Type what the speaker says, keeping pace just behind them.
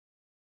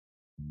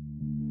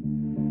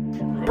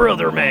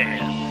Brother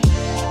Man.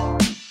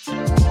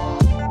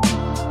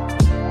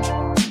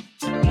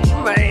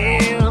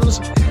 Mans.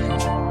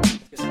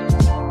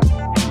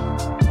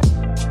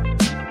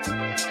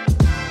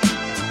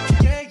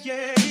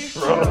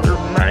 Brother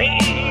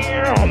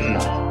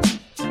Man.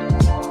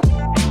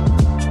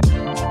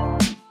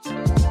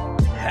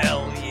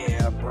 Hell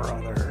yeah,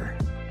 brother.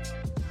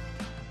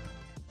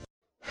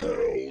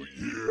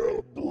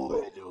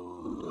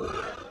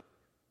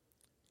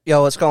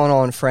 Yo, what's going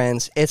on,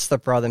 friends? It's the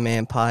Brother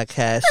Man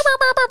podcast.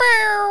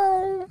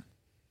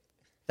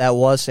 That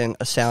wasn't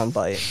a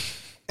soundbite.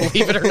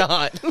 Believe it or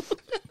not.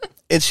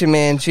 It's your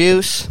man,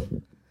 Juice.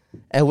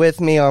 And with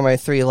me are my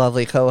three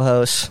lovely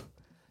co-hosts,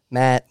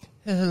 Matt.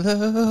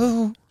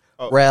 Hello.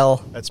 Rel.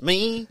 That's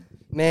me.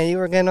 Man, you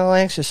were getting all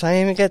anxious. I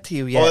didn't even get to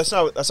you yet. Oh,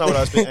 that's not what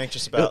I was being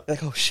anxious about.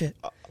 Like, oh, shit.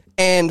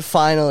 And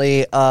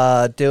finally,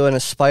 doing a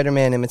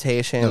Spider-Man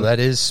imitation. No, that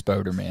is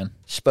Spoderman.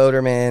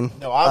 Spoderman.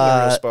 No, I'm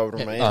the real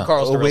Spoder man.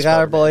 Carl's the real We got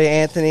our Spider-Man. boy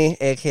Anthony,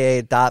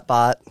 a.k.a.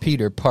 Dotbot.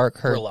 Peter Park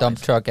We're her live.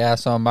 dump truck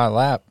ass on my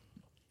lap.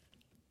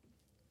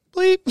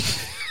 Bleep.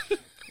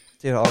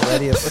 Dude,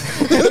 already a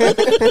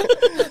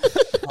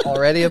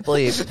already a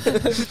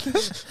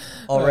bleep.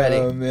 Already.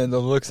 Oh, man, the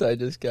looks I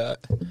just got.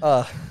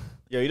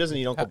 Yo, he doesn't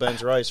eat Uncle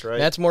Ben's rice, right?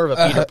 That's more of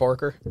a Peter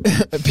Parker.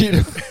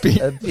 Peter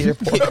Peter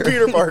Porker.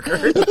 Peter Parker.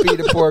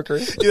 Peter Porker.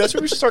 Dude, that's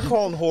what we should start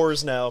calling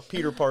whores now.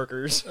 Peter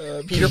Parkers.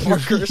 Peter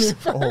Parkers.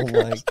 Oh,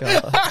 my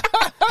God.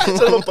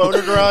 Instead of a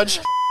boner garage.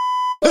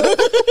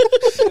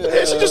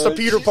 It's just a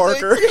Peter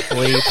Parker.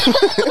 Bleep.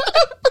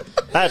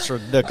 That's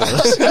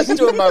ridiculous. I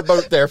stored my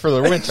boat there for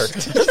the winter.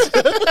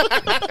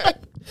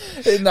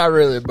 It's not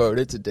really a boat.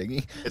 It's a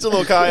dinghy. It's a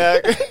little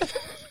kayak.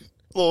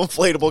 Little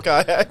inflatable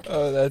kayak.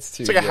 Oh, that's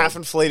too It's like a half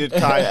inflated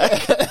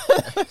kayak.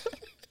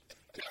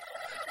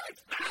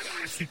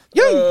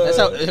 That's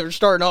how we're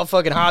starting off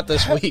fucking hot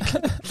this week.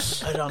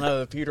 I don't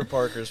know. Peter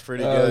Parker's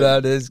pretty Oh, good.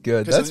 that is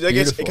good. That's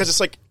beautiful. Because it's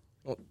like,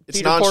 it's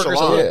Peter Parker's a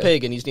nonchalant. little Yeah.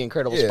 pig and he's the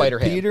Incredible Yeah,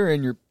 Spider-Ham. Peter,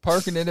 and you're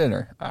parking it in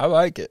her. I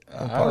like it.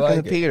 I Parker like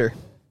and it. Peter.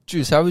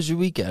 Juice, how was your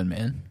weekend,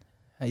 man?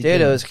 How you Dude, it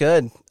doing? was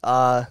good.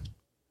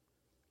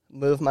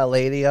 Moved my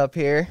lady up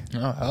here.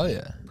 Oh, hell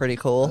yeah. Pretty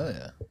cool. Hell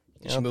yeah.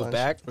 Did she move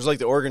back? It was like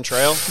the Oregon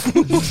Trail.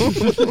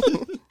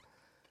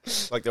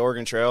 Like the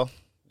Oregon Trail.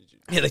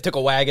 Yeah, they took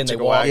a wagon. They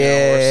Took a walked. wagon.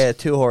 Yeah,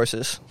 2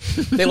 horses.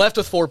 They left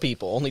with 4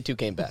 people. Only 2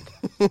 came back.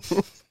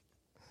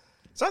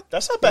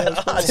 That's not bad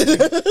odds.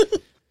 That's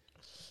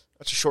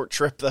a short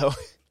trip, though.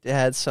 They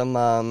had some,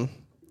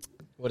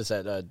 What is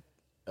that?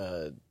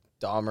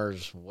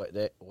 Dahmer's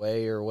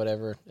way or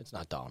whatever. It's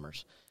not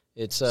Dahmer's.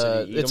 It's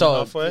Did he eat it's them all.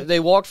 halfway? They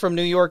walked from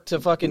New York to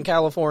fucking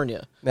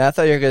California. man, I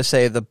thought you were going to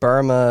say the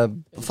Burma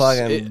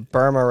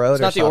Burma Road It's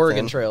or not the something.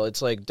 Oregon Trail.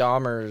 It's like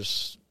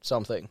Dahmer's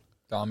something.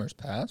 Dahmer's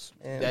Pass?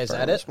 Yeah, Is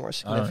that Burma's it? more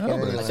I don't know, significant.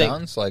 but than it that.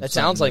 sounds like That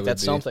sounds something like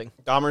that's that would be- something.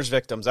 Dahmer's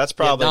victims. That's Yeah,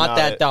 probably not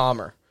that it.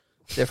 Dahmer.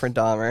 Different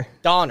Dahmer.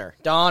 Donner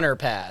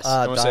Pass.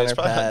 gonna say it's Donner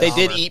probably- Pass. They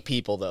did Dahmer. eat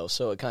people though,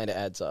 so it kind of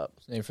adds up.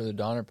 It's named for the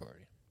Donner Party.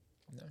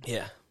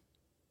 Yeah.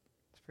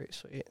 It's pretty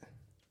sweet.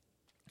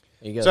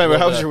 You got So anyway, a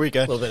how little was bit your of-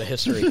 weekend? A little bit of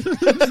history.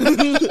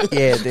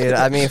 Yeah, dude.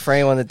 I mean, for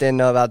anyone that didn't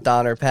know about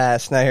Donner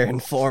Pass, now you're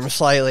informed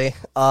slightly.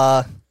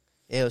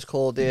 It was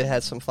cool, dude.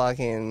 Had some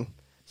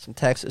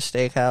Texas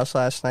steakhouse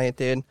last night,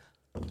 dude.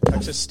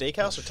 Texas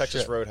Steakhouse or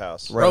Texas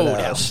Roadhouse?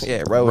 Roadhouse.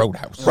 Yeah,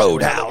 Roadhouse. Is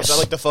that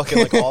like the fucking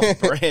like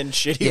off-brand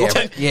shitty?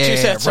 Yeah,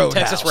 Just had some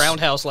Roadhouse. Texas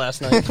Roundhouse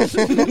last night.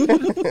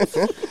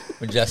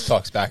 When Jess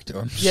talks back to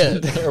him. Yeah.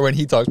 Or when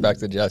he talks back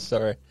to Jess,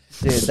 sorry.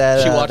 Dude, She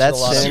that watched that a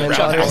lot of cinnamon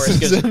Chuck butter. Norris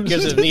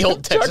gives it the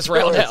old Texas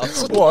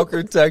Roundhouse.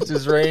 Walker,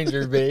 Texas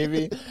Ranger,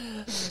 baby.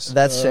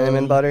 That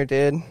cinnamon butter,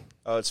 dude.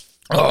 Oh, it's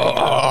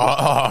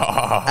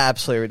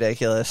Absolutely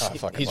ridiculous.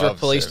 He's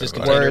replaced his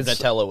cinnamon container of Words.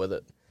 Nutella with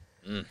it.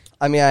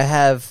 I mean, I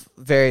have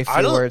very I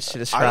few don't- words to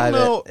describe I don't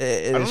know- it.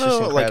 It I is don't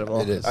just know, like,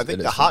 incredible. It is. I think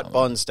It the is hot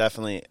phenomenal. buns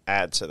definitely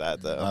add to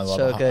that, though. I love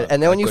So a good. hot-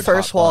 And then when a you good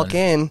first hot walk bun.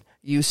 in,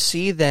 you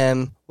see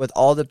them with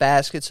all the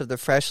baskets of the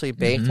freshly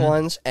baked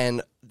ones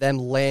and them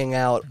laying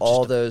out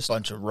all those.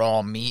 bunch of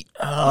raw meat.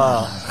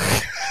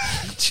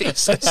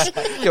 Jesus.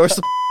 Yours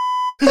the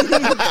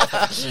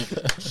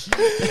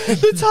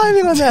the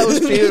timing on that was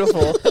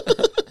beautiful.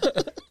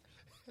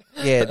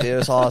 Yeah, dude, it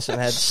was awesome.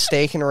 Had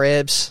steak and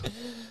ribs.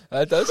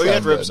 That does Oh, you had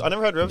sound ribs. good. I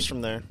never had ribs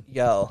from there.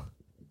 Yo,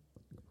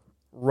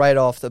 right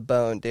off the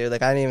bone, dude.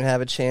 Like I didn't even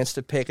have a chance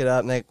to pick it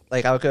up. And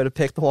I would go to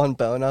pick the one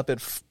bone up,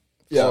 it'd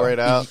Blow right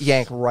out.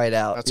 yank right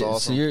out. That's Yeah,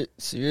 awesome.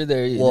 So you're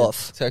there eating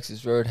Woof. at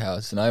Texas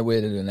Roadhouse, and I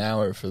waited an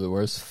hour for the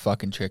worst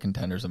fucking chicken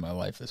tenders of my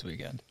life this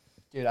weekend.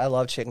 Dude, I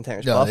love chicken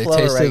tenders. No, Buffalo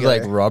they or tasted regular?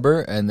 like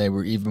rubber, and they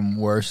were even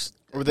worse.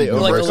 Were they even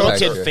Like worse the little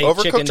texture. kid fake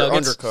chicken Overcooked or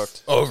nuggets.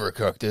 undercooked?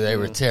 Overcooked, dude. They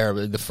were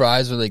terrible. The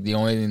fries were like the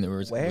only thing that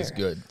was Where?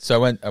 good.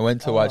 So I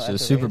went to watch at the the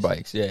Super race.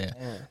 Bikes. Yeah.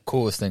 Yeah.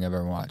 Coolest thing I've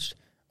ever watched.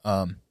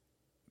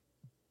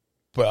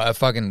 But I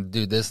fucking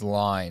dude, this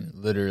line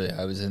literally,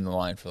 I was in the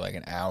line for like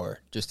an hour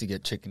just to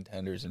get chicken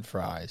tenders and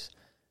fries,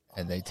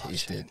 and they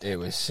tasted. It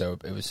was so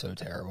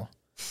terrible.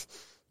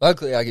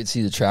 Luckily, I could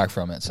see the track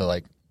from it, so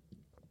like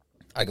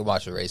I could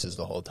watch the races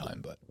the whole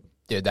time. But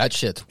dude, that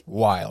shit's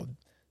wild.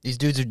 These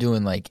dudes are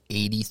doing like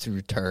 80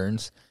 through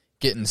turns,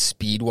 getting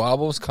speed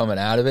wobbles coming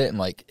out of it, and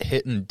like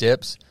hitting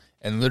dips,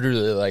 and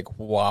literally like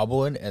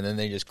wobbling, and then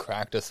they just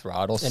crack the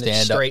throttle, And it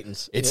stand up.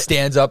 straightens. It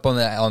stands up on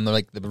the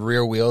like the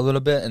rear wheel a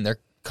little bit, and they're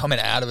coming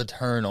out of a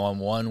turn on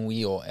one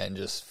wheel and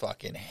just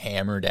fucking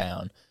hammer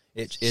down.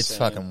 It's Insane.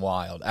 fucking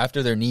wild.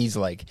 After their knees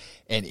like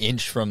an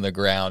inch from the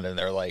ground, and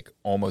they're like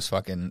almost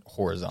fucking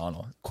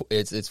horizontal.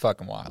 It's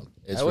fucking wild.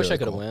 It's I wish really I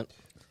could have cool. went.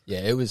 Yeah,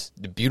 it was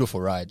a beautiful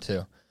ride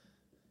too.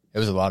 It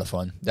was a lot of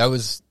fun. That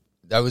was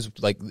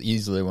like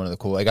easily one of the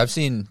cool. Like I've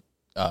seen,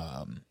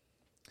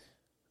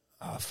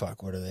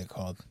 what are they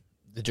called?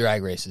 The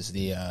drag races,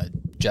 the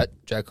jet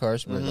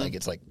cars, where like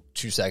it's like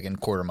 2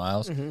 second quarter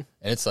miles, and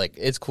it's like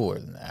it's cooler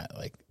than that.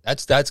 Like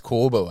that's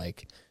cool, but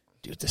like,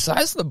 dude, the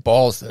size of the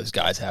balls those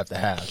guys have to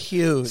have,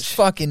 Huge. it's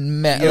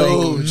fucking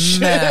Huge.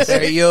 massive.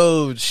 They're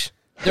huge.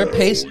 Their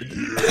pace,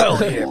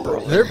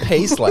 their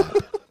pace lap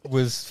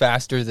was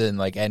faster than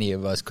like any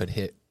of us could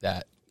hit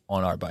that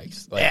on our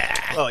bikes. Like,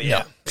 Oh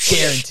yeah,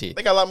 guarantee.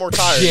 they got a lot more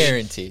tires,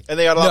 Guarantee. and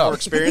they got a lot more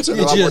experience, and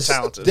they're a lot more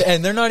talented.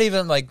 And they're not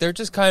even like they're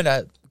just kind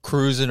of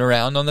cruising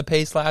around on the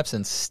pace laps,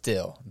 and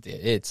still, dude,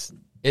 it's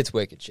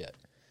wicked shit.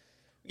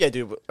 Yeah,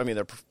 dude. But, I mean,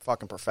 they're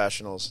fucking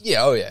professionals.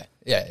 Yeah, oh yeah,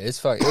 yeah. It's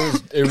fucking.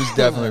 It was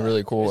definitely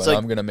really cool, It's and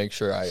like- I'm gonna make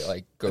sure I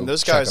like go And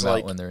those check guys, them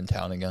like- out when they're in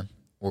town again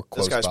or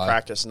close Those guys by.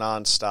 practice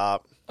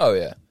nonstop. Oh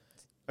yeah,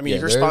 I mean, Yeah,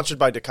 if you're they're- sponsored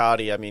by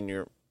Ducati, I mean,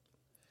 you're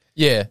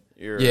yeah,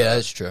 yeah,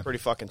 that's true. pretty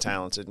fucking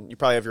talented. You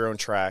probably have your own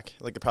track.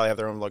 Like they probably have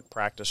their own like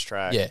practice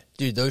track. Yeah,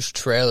 dude, those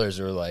trailers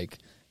are like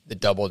the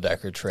double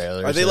decker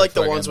trailers. Are they They're like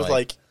the fucking, ones with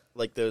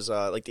like those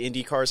like the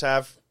Indy cars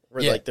have,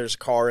 where Yeah. like there's a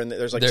car and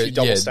there's like They're- two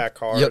double yeah, stack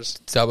cars?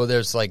 Yep, double.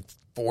 There's like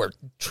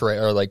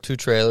two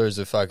trailers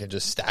of fucking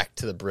just stacked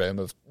to the brim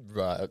of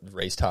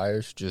race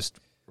tires, just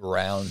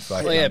round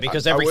fucking. Well, yeah,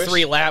 because I every wish-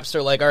 3 laps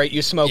they're like, all right,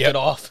 you smoked Yep. it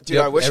off. Dude,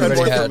 Yep, I wish I had more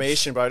everybody had-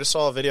 information, but I just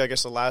saw a video. I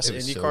guess the last It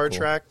was so IndyCar cool.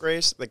 track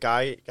race, the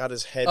guy got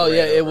his head. Oh ran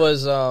yeah, it over.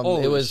 was.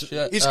 Holy It was.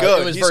 shit. He's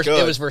good, It was, he's good.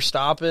 It was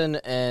Verstappen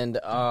and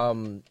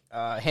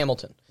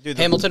Hamilton. Dude,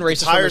 Hamilton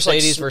races for tires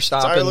Mercedes. Like,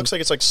 Verstappen. tire looks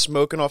like it's like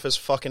smoking off his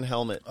fucking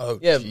helmet. Oh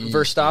Yeah, geez.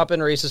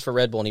 Verstappen races for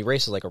Red Bull, and he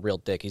races like a real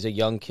dick. He's a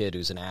young kid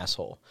who's an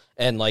asshole,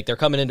 and like they're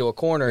coming into a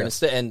corner,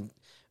 and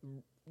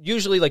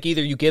usually like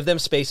either you give them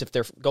space if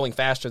they're going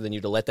faster than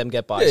you to let them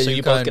get by, Yeah, so you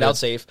you both get kinda- out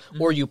safe,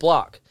 or you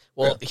block.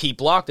 Well, he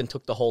blocked and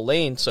took the whole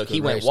lane, so he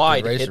went race,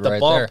 wide, good race hit the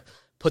right bump, there.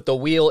 put the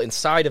wheel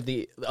inside of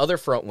the other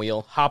front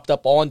wheel, hopped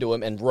up onto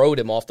him, and rode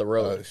him off the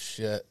road. Oh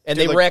shit! And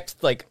Dude, they like- wrecked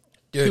like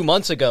Dude, 2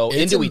 months ago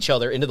it's into each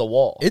other, into the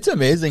wall. It's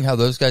amazing how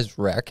those guys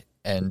wreck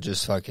and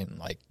just fucking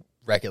like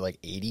wreck at like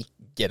 80,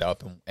 get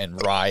up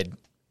and ride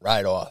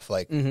off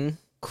like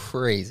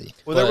crazy.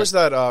 Well, there But- was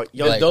that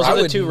young. Like, Those I are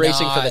the would two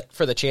racing not-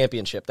 for the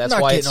championship. That's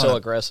not why getting it's on so a-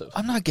 aggressive.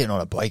 I'm not getting on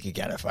a bike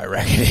again if I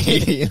wreck at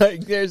 80.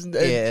 Like there's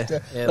Yeah.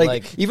 Yeah, like,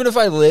 like- even if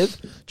I live,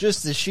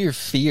 just the sheer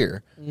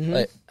fear.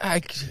 Like,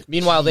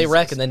 Meanwhile, they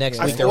wreck, and the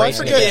next week they're well, I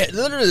racing forget- again.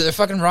 Yeah, literally, they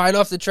fucking ride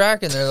off the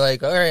track and they're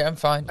like, "All right, I'm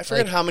fine." I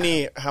forget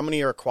Like, how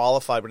many are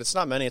qualified, but it's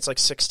not many. It's like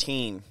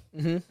 16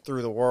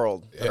 through the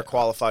world that are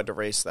qualified to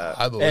race that.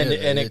 I believe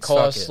And it It's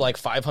costs fucking- like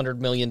 $500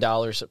 million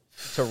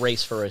to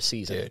race for a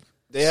season. dude.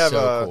 They have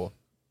so cool.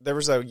 There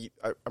was I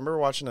remember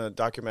watching a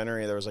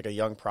documentary. There was like a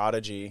young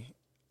prodigy,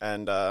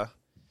 and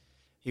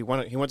he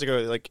went to go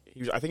like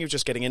I think he was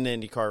just getting into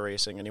IndyCar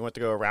racing, and he went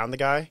to go around the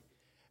guy,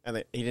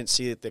 and he didn't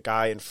see that the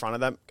guy in front of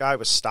that guy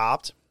was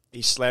stopped.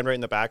 He slammed right in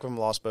the back of him,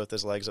 lost both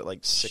his legs at like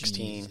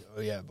 16. Jeez.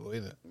 Oh yeah, I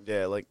believe it.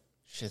 Yeah, like,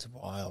 Shit's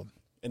wild.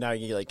 and now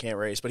he like can't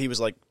race, but he was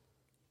like,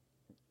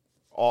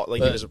 all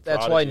like he But was a that's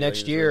prodigy, why like, next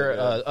he was year really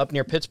good. up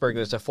near Pittsburgh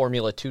there's a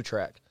Formula 2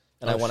 track,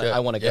 and Oh, I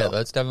shit. want to Yeah, go.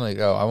 let's definitely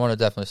go. I want to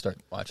definitely start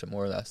watching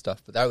more of that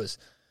stuff. But that was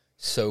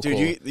so Dude,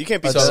 cool. you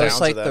can't beat Are the those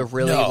sounds like of the that.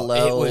 really No,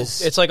 low? it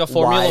was- It's like a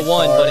Formula wide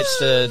 1, but cars? it's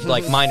the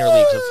like minor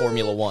leagues of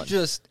Formula 1.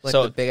 just like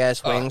so- the big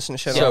ass wings and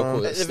shit so on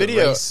cool. them? It's The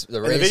video- race, the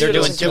the race. video They're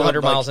doing doesn't give 200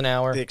 up, miles like, an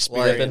hour. The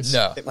experience.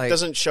 No. It Like-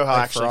 doesn't show how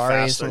Like actually Ferraris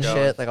fast they're and going.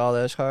 shit, like all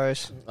those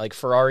cars. Like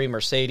Ferrari,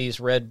 Mercedes,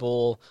 Red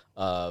Bull,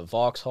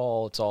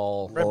 Vauxhall. It's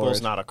all Red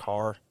Bull's not a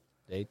car.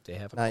 they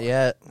have a Not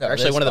yet. No, They're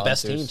actually they're one of the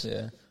best sponsors,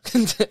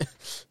 teams. Yeah.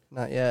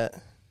 Not yet.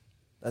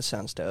 That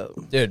sounds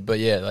dope. Dude, but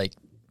yeah, like,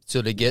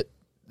 so to get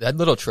that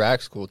little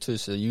track's cool too.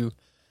 So you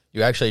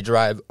actually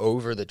drive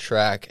over the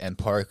track and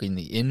park in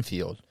the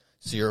infield,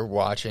 so you're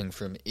watching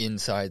from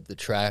inside the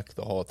track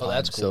the whole time.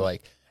 that's So cool.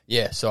 like,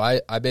 yeah, so I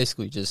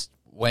basically just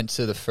went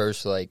to the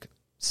first like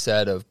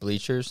set of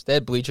bleachers. They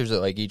had bleachers at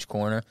like each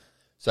corner,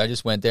 so I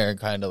just went there and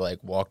kind of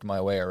like walked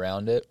my way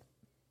around it.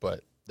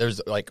 But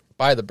there's like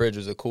by the bridge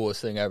was the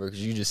coolest thing ever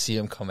because you just see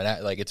them coming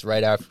at like it's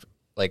right after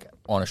like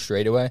on a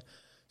straightaway.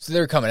 So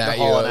they're coming at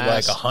you hauling at like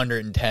ass.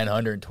 110,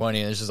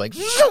 120, and it's just like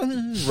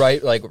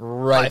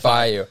right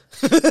by you,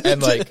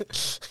 and like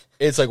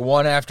it's like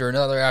one after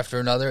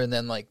another, and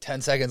then like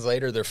 10 seconds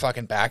later they're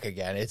fucking back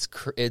again.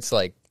 It's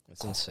like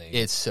It's insane.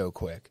 it's so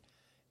quick,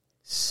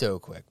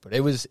 but it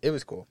was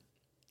cool.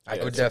 I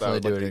Yeah, would it's about, definitely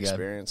do like, it the again.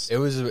 experience. It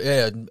was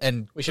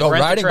and We should rent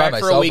the riding track by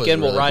for a myself was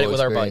weekend. We'll really ride it cool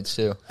with our experience,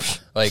 too.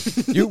 Like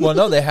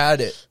no, they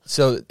had it.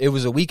 So it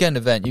was a weekend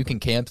event. You can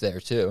camp there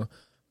too,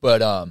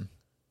 But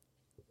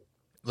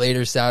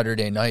later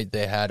Saturday night,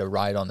 they had a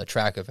ride on the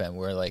track event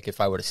where, like,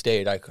 if I would have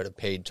stayed, I could have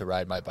paid to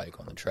ride my bike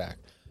on the track,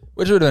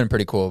 which would have been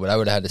pretty cool. But I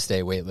would have had to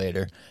stay wait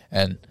later,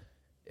 and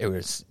it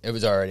was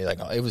already like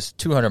it was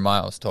 200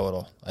 miles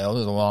total. Like, it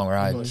was a long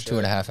ride,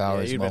 2.5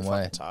 hours you'd one been way.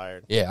 fucking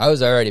tired. Yeah, I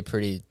was already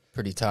pretty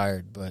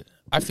tired, but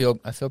I feel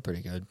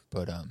pretty good.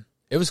 But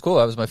it was cool.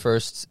 That was my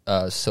first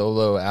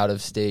solo out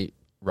of state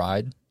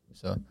ride,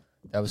 so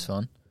that was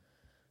fun.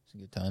 It was a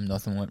good time.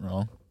 Nothing went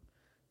wrong.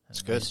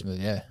 That's good.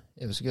 Yeah,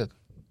 it was good.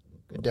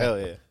 Good day. Hell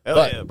yeah. Hell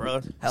But- yeah,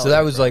 brother. Hell So that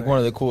yeah, was like brother. one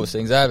of the coolest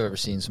things I've ever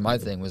seen. So my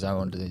thing was I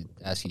wanted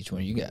to ask each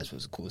one of you guys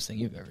what's the coolest thing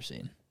you've ever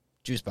seen.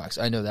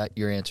 Juicebox. I know that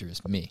your answer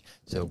is me,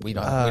 so we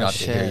don't have to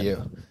hear shit.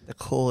 you. The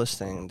coolest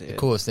thing, dude. The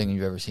coolest thing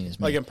you've ever seen is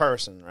me. Like in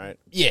person, right?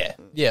 Yeah,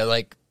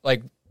 like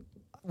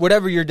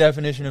whatever your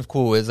definition of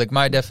cool is. Like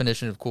my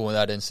definition of cool in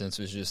that instance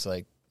was just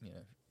like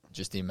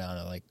just the amount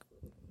of like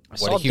I what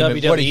saw a human,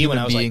 WWE what a human when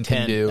I was being like can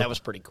 10. do. That was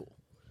pretty cool.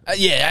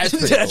 Yeah, that's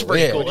pretty That's cool.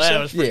 pretty Yeah. cool. That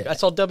was pretty, Yeah. I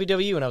saw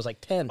WWE when I was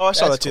like 10. Oh, I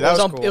saw that too. That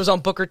was cool. It was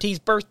on Booker T's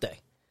birthday.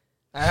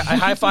 I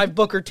high-fived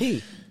Booker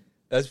T.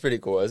 That's pretty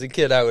cool. As a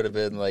kid, I would have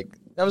been like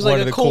That was one like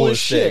of the the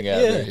coolest thing shit,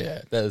 ever.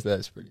 yeah. Yeah,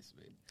 that's pretty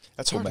sweet.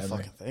 That's Cool hard to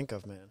memory. fucking think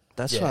of, man.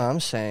 That's Yeah. what I'm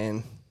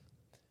saying.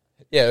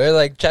 Yeah, they're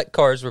like check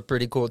cars were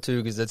pretty cool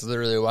too because that's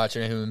literally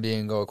watching a human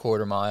being go a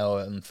quarter mile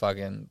in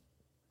fucking.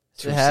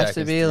 Does it have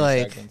to be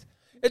like?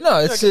 No,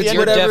 it's Your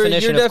whatever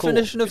definition your of cool.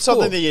 definition of It's cool.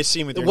 something that you've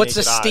seen with your What's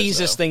the naked eyes, steezest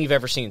though. thing you've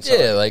ever seen? Sorry.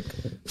 Yeah, like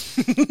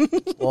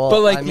Well,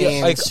 But, like, I yeah,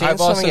 mean, like, seeing I've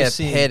someone also get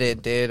seen-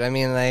 pitted, dude. I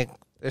mean, like,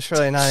 there's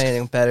really not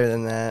anything better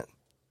than that.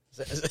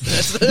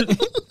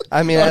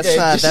 I mean, Okay,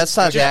 that's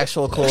not the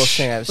actual coolest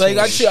thing I've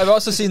like seen. I've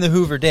also seen the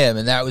Hoover Dam,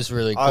 and that was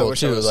really I cool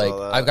wish I too. would've saw Like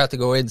that. I've got to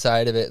go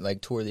inside of it and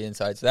like tour the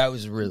inside, so that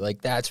was really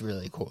like that's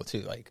really cool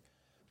too. Like,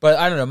 but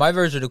I don't know, my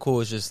version of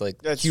cool is just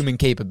like That's- human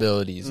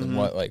capabilities and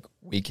what like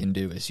we can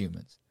do as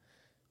humans.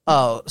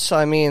 Oh, so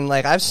I mean,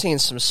 like, I've seen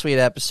some sweet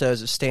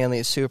episodes of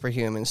Stanley's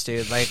Superhumans,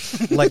 dude. Like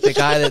the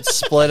guy that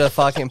split a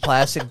fucking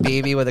plastic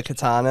BB with a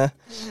katana.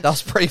 That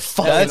was pretty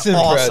fucking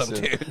awesome,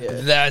 dude.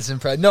 That's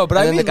impressive. No, but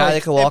And I then mean the guy like,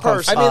 that could walk on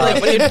person. I mean, fire.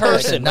 like, but in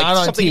person, Not like,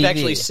 on something you've TV.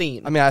 actually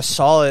seen. I mean, I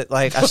saw it.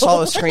 Like, I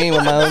saw the screen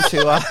with my own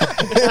 2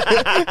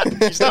 eyes.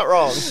 He's not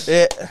wrong.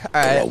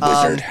 All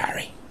right,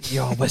 Harry.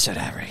 Yo, Wizard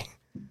Harry.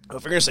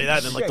 If you're gonna say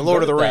that, then like the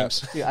Lord of the Rings.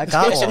 Dude, I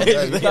got one.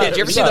 Yeah, did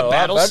you ever see the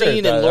battle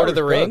scene in Lord of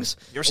the Rings?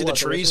 You ever see the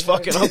trees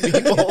fucking up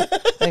people?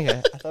 Thank you.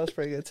 I thought it was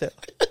pretty good too.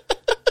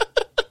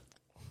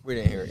 we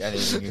didn't hear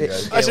anything you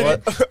guys. I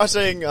was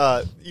saying, you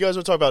guys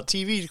would talk about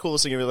TV.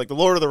 Coolest thing, like the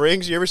Lord of the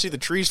Rings. You ever see the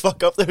trees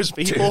fuck up those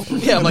people?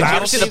 Yeah, I'm like, did you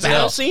ever see the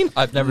battle scene?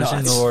 I've never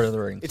seen the Lord of the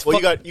Rings. Well,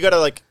 you got to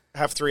like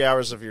have 3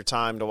 hours of your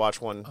time to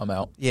watch one. I'm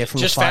out. Yeah, from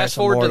Just the fires fast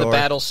of forward to the Mordor.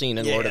 battle scene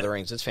in Lord Yeah. of the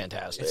Rings. It's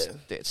fantastic.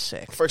 It's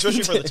sick.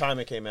 Especially for the time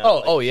it came out.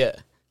 Oh yeah.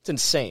 It's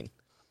insane.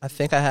 I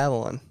think I have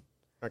one.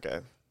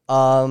 Okay.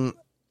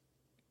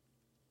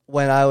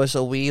 When I was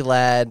a wee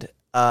lad,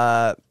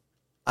 I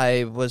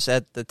was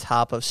at the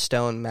top of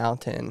Stone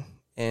Mountain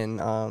in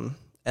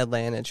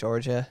Atlanta,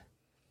 Georgia.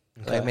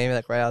 Like maybe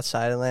like right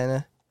outside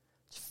Atlanta.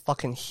 It's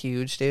fucking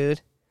huge,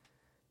 dude.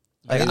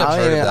 I Like think I've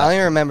heard of I that. don't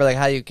even remember like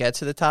how you get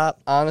to the top,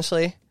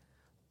 honestly.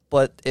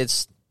 But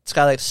it's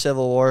got like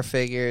Civil War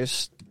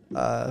figures.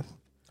 I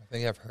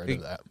think I've heard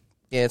of that.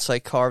 Yeah, it's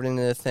like carved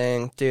into the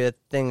thing. Dude, the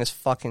thing is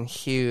fucking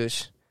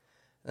huge.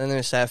 And then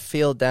there's that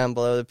field down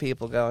below that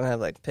people go and have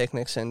like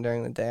picnics in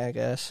during the day, I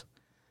guess.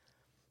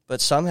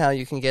 But somehow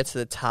you can get to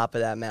the top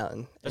of that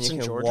mountain. That's and you in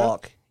can Georgia?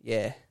 walk.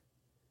 Yeah.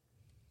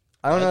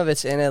 I don't know if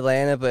it's in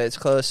Atlanta, but it's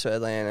close to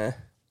Atlanta.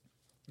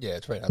 Yeah,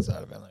 it's right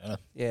outside of Atlanta.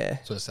 Yeah.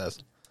 That's what it says.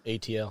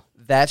 ATL.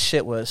 That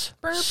shit was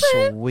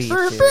sweet,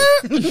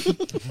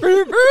 dude.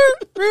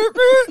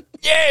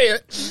 Yeah.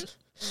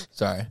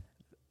 Sorry.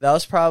 That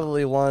was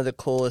probably one of the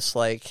coolest,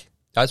 like,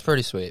 That's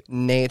pretty sweet.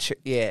 nature.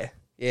 Yeah.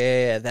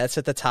 That's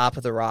at the top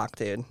of the rock,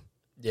 dude.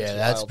 Yeah,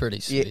 that's wild. pretty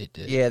Yeah, sweet,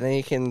 dude. yeah, then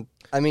you can.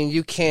 I mean,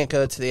 you can't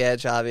go to the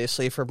edge,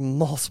 obviously, for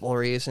multiple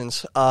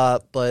reasons.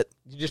 But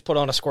You just put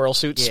on a squirrel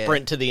suit, Yeah.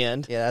 sprint to the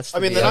end. yeah, that's. I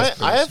mean, the then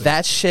deal. I have.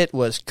 that shit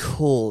was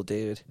cool,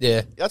 dude.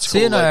 Yeah, That's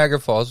seeing cool, like- Niagara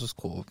Falls was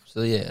cool.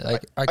 So yeah,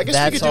 like I guess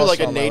That's you could do like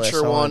also a on my list.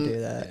 nature I wanna one. do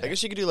that. I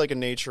guess you could do like a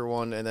nature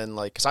one, and then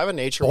like because I have a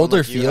nature Boulder one.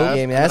 Like you Field? have,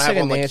 Yeah, I and mean, then that's I have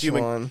like a one, nature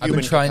human, one. I've been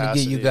human trying to get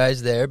you capacity.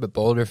 guys there, but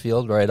Boulder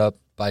Field, right up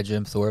by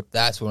Jim Thorpe,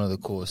 that's one of the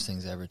coolest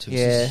things ever too. It's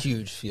Yeah. this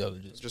huge field.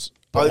 Just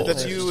Boulder.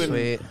 that's you and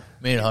Sweet.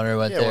 Me and Hunter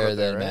went Yeah, went there, up then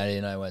there, right? Maddie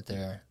and I went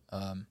there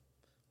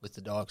with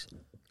the dogs.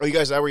 oh, you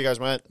guys that where you guys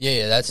went?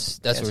 Yeah, that's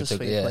It's where we a took.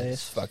 sweet Yeah, place.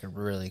 it's fucking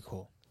really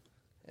cool.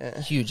 Yeah.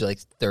 Huge, like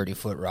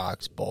 30-foot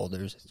rocks,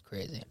 boulders. It's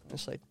crazy.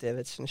 There's like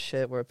divots and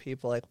shit where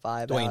people like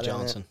vibe Dwayne out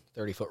Johnson,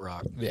 30-foot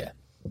rock. Yeah,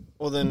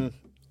 Well, then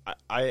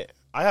I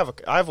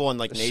have one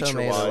like There's so nature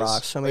many wise.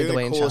 rocks, so many the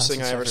Dwayne coolest thing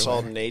I Johnsons ever saw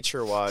everywhere.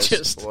 nature wise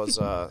Just- was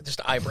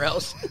Just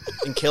eyebrows.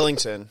 in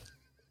Killington,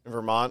 in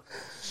Vermont.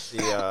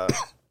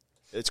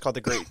 It's called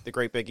the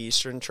Great Big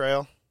Eastern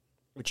Trail,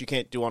 which you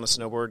can't do on a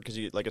snowboard because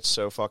it's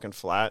so fucking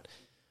flat.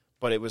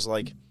 But it was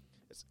like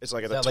it's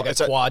like at Is the that like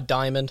it's a at- quad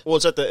diamond? well,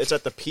 it's at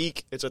the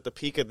peak. It's at the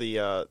peak of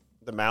the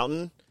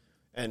mountain,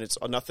 and it's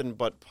nothing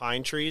but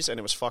pine trees, and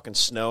it was fucking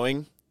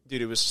snowing.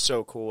 Dude, it was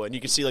so cool. And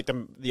you could see like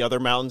the other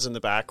mountains in the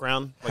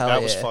background. Like Hell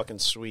that was yeah. fucking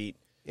sweet.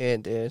 Yeah,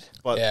 dude.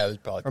 But Yeah, it was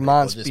probably pretty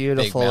Vermont's cool, just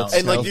beautiful. big mountains.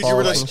 and like you Snowfall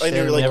were and just, and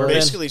you were shit. like Never been.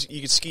 basically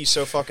you could ski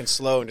so fucking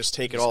slow and just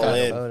take it all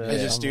kinda in. photo And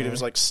just dude, it somewhere.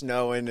 was like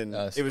snowing and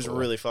That's it was cool.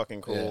 really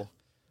fucking cool. Yeah.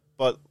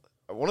 But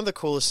one of the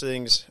coolest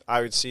things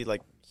I would see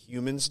like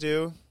humans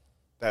do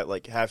that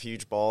like have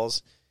huge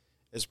balls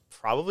is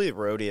probably a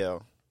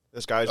rodeo.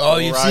 Those guys. Oh,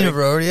 bull you've riding. seen a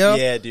rodeo?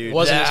 Yeah, dude.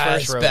 Wasn't his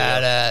That's first rodeo.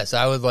 badass.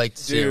 I would like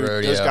to see a Dude,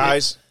 rodeo. those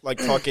guys like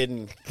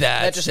fucking.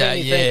 That just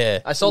made me yeah.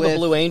 think. I saw the With-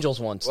 Blue Angels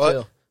once What?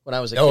 too when I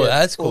was a Oh, kid.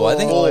 that's cool. I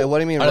think. Wait, what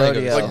do you mean I don't think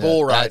I've rodeo? seen Like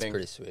bull that. riding.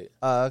 That's pretty sweet.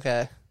 Oh,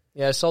 okay.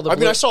 Yeah, I saw the. I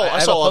mean, Blue, I saw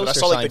have all a of it. I poster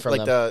saw sign like from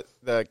them.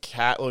 the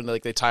cat when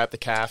like they tie up the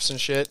calves and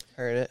shit.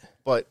 Heard it.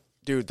 But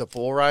dude, the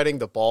bull riding,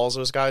 the balls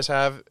those guys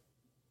have,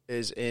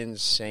 is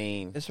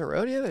insane. Is a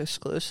rodeo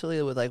exclusively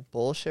with like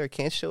bullshit, or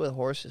can't you do it with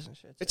horses and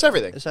shit? It's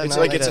everything. Is that It's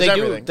not like like it's a- They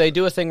do. everything. They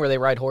do a thing where they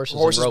ride horses.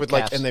 Horses and rope with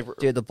like calves. and they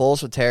Dude, the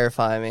bulls would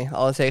terrify me.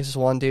 All it takes is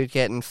one dude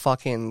getting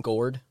fucking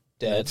gored,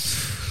 dead.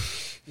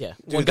 Yeah,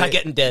 Dude, one guy they-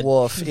 getting dead.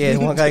 wolf. Yeah,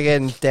 one guy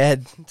getting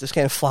dead, just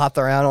getting flopped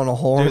around on a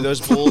horn. dude,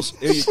 those bulls.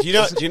 Do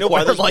you know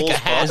why those Like a bulls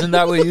hat. buck? Isn't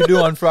that what you do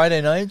on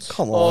Friday nights?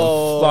 Come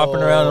on.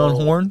 Flopping around on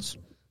horns?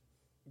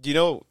 Do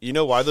you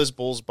know why those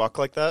bulls buck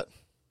like that?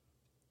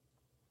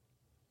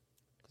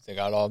 They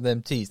got all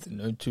them teeth and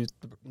no tooth.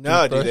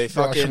 No, dude, they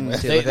toothbrush fucking-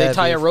 with. They, Dude, they that'd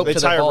tie be- a rope They to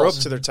tie their a rope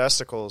balls. to their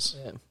testicles,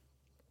 Yeah.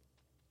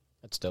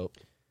 That's dope.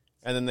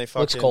 and then they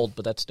fucking. Looks cold,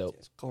 but that's dope.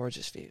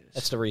 Gorgeous views.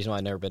 That's the reason why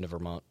I've never been to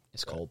Vermont.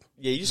 It's cold.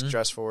 Yeah, you just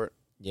dress for it.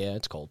 Yeah,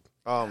 it's cold.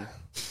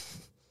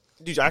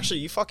 Dude,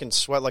 actually, you fucking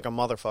sweat like a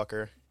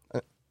motherfucker. They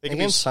Like could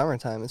in be.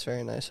 summertime, it's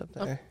very nice up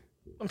there.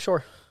 I'm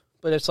sure,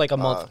 but it's like a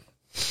month.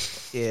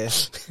 Yeah.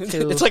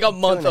 It's like a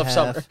month and a of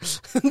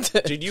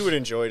summer. Dude, you would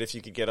enjoy it if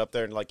you could get up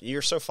there and like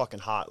you're so fucking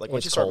hot. Like once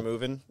It's you start cold.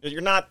 moving, you're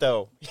not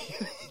though.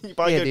 You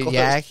buy Yeah, good dude, clothes.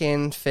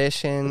 yakking,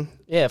 fishing.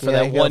 Yeah, for Yeah,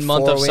 that you go 1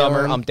 month of summer,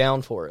 four-wheeling. I'm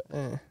down for it.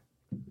 Eh.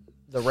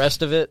 The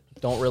rest of it,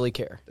 don't really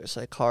care. There's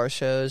like car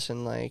shows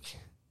and like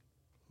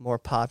more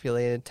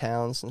populated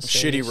towns and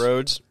cities. Shitty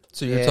roads.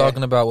 So you're Yeah.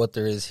 talking about what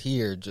there is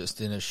here, just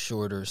in a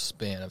shorter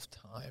span of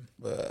time.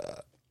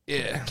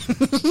 Yeah.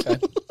 That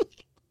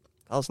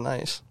was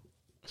nice.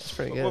 That's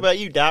pretty good. What about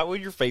you, Dot?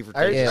 What's your favorite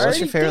I thing? Yeah, I what's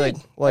your already favorite? did.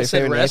 Like, what I your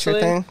said favorite nature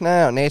wrestling? thing?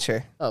 No,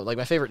 nature. Oh, like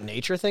my favorite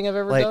nature thing I've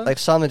ever done? Like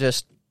some that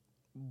just,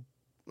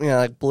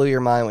 like blew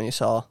your mind when you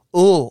saw.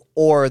 Ooh,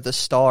 or the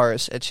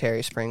stars at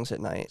Cherry Springs at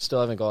night.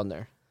 Still haven't gone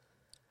there.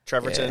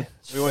 Trevorton.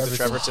 Yeah. We went to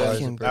Trevorton's Trevorton.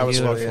 fucking That was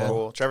fucking beautiful.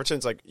 cool.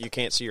 Trevorton's like you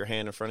can't see your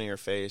hand in front of your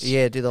face.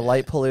 Yeah, dude, the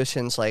light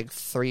pollution's like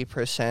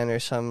 3% or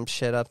some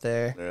shit up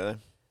there. Really?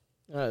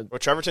 Uh, Well,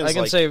 Trevorton's I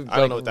can like, say I like,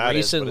 don't know what that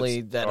is, but recently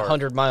it's that dark.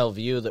 100-mile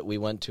view that we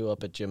went to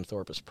up at Jim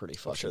Thorpe is pretty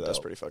fucking I'm sure that's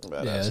dope. pretty fucking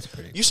badass. Yeah, that's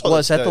pretty. You saw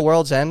Was that the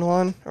World's End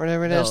one or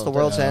whatever it is? No, The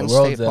World's the- End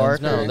World's State End's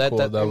Park? No, pretty that- cool,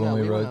 that- though, no, when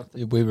we we went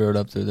rode, we rode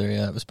up through there.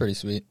 Yeah, it was pretty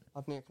sweet.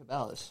 Up near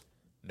Cabela's.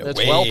 That's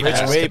way well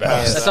past past way Cabela's.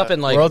 past That's that. up in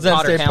like World's End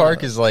Potter State County.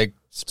 Park is like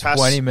It's past-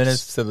 20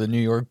 minutes to the New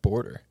York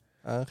border.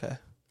 Oh, okay.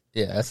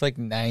 Yeah, that's like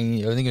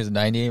 90. I think it was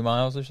 98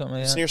 miles or something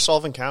like It's that. near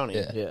Sullivan County.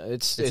 Yeah. Yeah,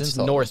 it's in it's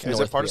Sullivan north. County. Is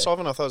north, it part of yeah.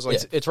 Sullivan? I thought it was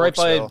like It's right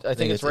by. Brooksville. I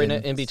think it's right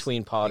in- in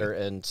between Potter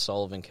and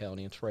Sullivan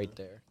County. It's right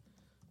there.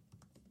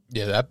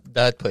 Yeah,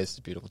 that place is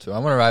beautiful too. I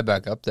want to ride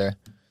back up there.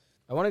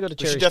 I want to go to We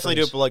Cherry should definitely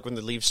do Springs. it like when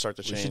the leaves start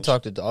to We change. should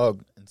talk to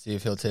Dog and see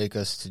if he'll take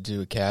us to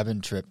do a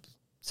cabin trip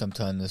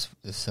sometime this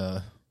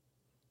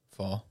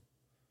fall.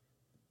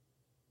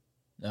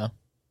 No?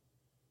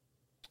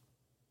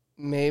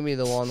 Maybe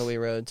the one that we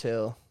rode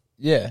to.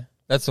 Yeah,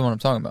 that's the one I'm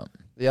talking about.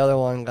 The other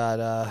one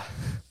got,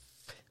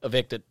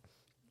 Evicted.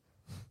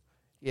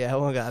 yeah, that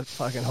one got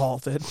fucking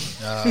halted.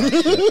 Shit.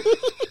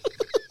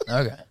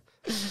 Okay.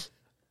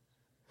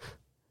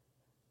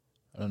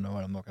 I don't know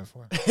what I'm looking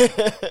for.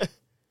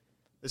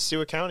 Let's see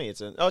what county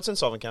it's in. Oh, it's in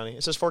Sullivan County.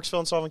 It says Forksville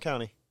in Sullivan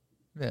County.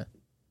 Yeah.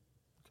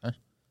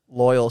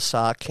 Loyal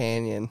Sock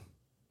Canyon.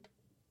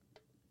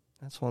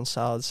 That's one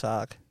solid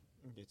sock.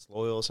 It's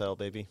loyal as hell,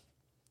 baby.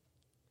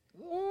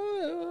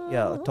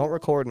 Yo, don't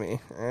record me,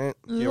 alright?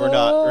 Yeah, we're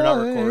not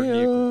recording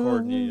you.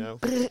 Recording you, you know.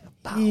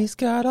 He's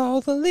got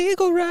all the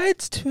legal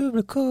rights to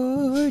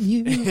record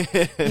you. He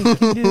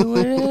can do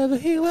whatever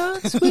he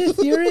wants with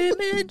your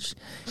image.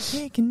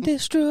 He can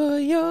destroy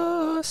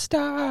your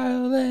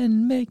style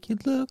and make you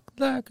look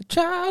like a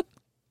child.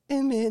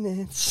 In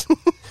minutes.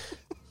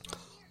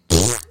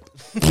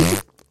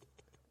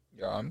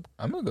 Yo,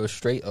 I'm gonna go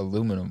straight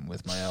aluminum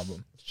with my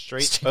album.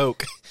 Straight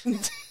oak.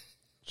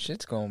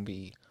 Shit's gonna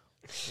be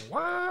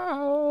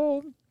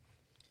wild.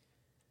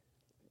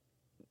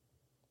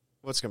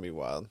 What's gonna be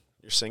wild?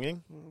 You're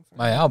singing?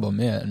 My album,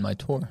 yeah, and my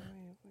tour.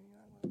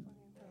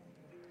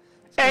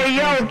 Hey,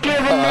 yo, give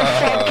him the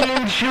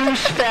fucking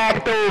juice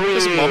factory.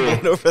 Just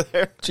mumbling over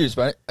there. Cheers,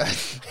 buddy.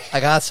 I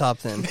got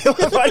something.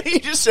 Why did you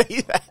just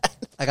say that?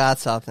 I got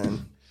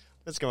something.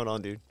 What's going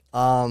on, dude?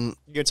 You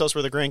gonna tell us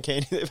where the Grand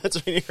Canyon, the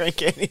Pennsylvania Grand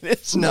Canyon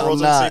is? No, I'm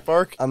World's End State not.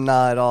 Park? I'm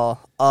not at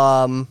all.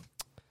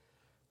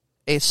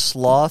 A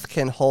sloth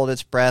can hold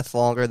its breath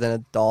longer than a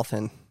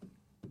dolphin.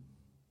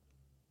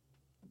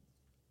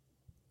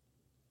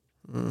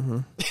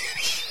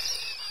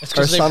 It's Or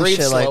 'cause they some breathe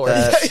shit like slower.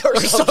 that. or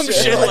some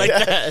shit like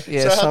that.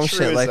 Yeah, So how some true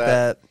shit is like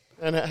that.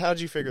 And how'd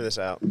you figure this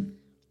out?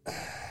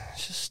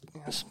 It's just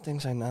some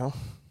things I know,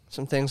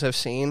 some things I've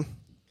seen.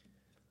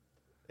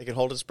 It can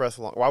hold its breath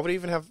long. Why would it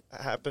even have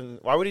happen?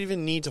 Why would it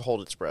even need to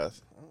hold its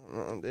breath? I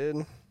don't know,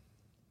 dude.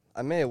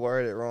 I may have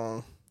worded it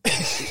wrong.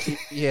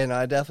 Yeah, no,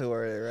 I definitely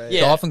worded it right.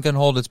 Yeah. Dolphin can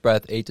hold its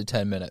breath 8 to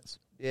 10 minutes.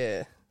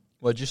 Yeah.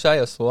 What'd you say?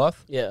 A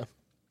sloth? Yeah.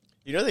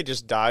 You know they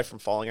just die from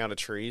falling out of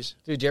trees.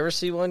 Dude, did you ever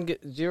see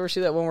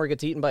that one where it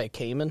gets eaten by a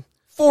caiman?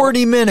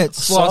 40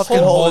 minutes. Sloth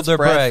can hold its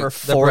breath for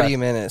 40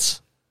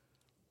 minutes.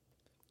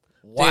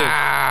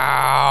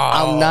 Wow.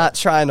 I'm not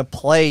trying to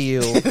play you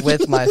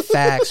with my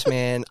facts,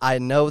 man. I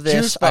know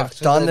this. I've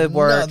done the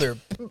work.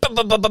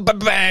 Another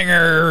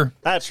banger.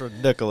 That's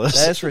ridiculous.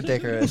 That's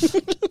ridiculous.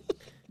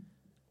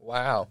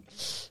 Wow.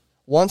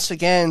 Once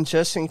again,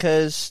 just in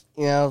case,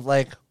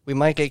 like, we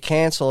might get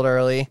canceled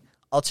early,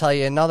 I'll tell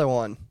you another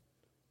one.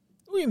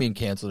 What do you mean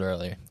canceled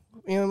earlier?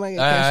 We might get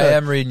I canceled.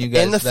 am reading you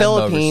guys In the Venmo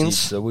Philippines.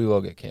 receipts, so we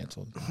will get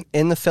canceled.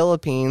 In the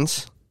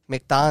Philippines,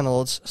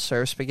 McDonald's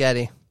serves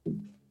spaghetti. Oh,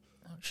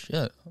 shit.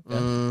 Okay.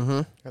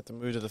 Mm-hmm. Have to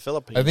move to the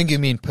Philippines. I think you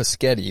mean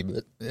Paschetti,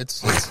 but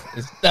it's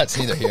that's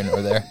neither here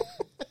nor there.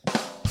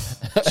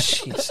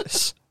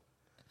 Jesus.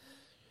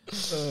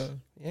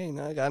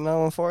 Yeah, I got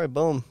another one for you.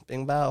 Boom.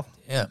 Bing bow.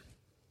 Yeah.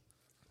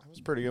 that was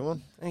a pretty good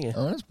one. Thank you.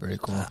 Oh, that's pretty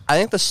cool. I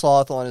think the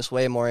sloth one is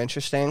way more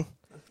interesting.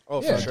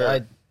 Oh, Yeah, for sure.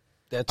 I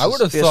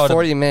would have Because thought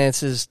 40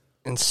 minutes is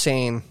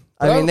insane.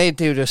 Well- I mean, they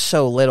do just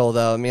so little,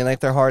 though. I mean, like,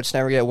 their hearts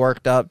never get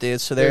worked up,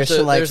 dude. So there's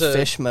some, like,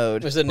 fish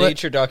mode. There's a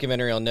nature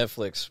documentary on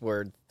Netflix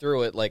where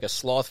through it, like, a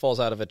sloth falls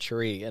out of a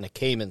tree and a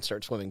caiman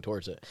starts swimming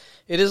towards it.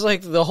 It is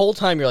like the whole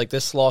time you're like,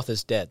 this sloth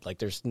is dead. Like,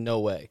 there's no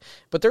way.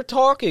 But they're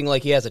talking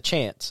like he has a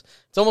chance.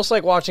 It's almost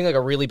like watching, like,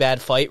 a really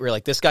bad fight where,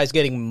 like, this guy's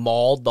getting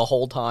mauled the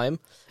whole time.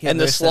 Yeah, and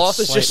the there's that sloth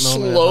is slight just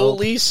moment of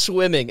slowly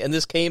swimming. And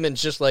this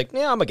caiman's just like,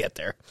 yeah, I'm going to get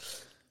there.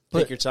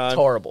 Take your time. It's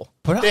horrible.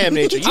 But Damn,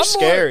 nature, you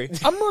scary.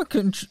 I'm more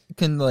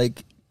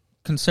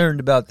concerned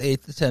about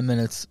 8 to 10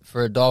 minutes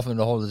for a dolphin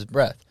to hold his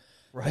breath.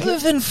 Right? They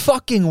live in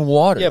fucking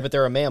water. Yeah, but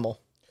they're a mammal.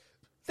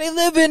 They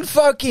live in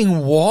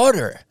fucking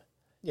water.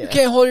 Yeah. You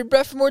can't hold your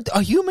breath for more.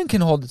 A human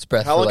can hold its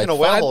breath How for long like can a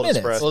whale 5 hold its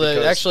minutes. breath? Well,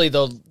 Because- actually,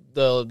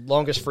 the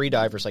longest free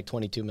diver is like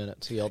 22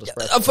 minutes. He held his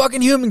breath. A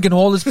fucking human can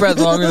hold its breath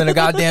longer than a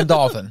goddamn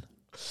dolphin.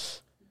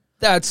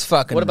 That's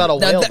fucking. What about a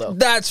whale, though?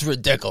 That's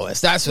ridiculous.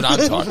 That's what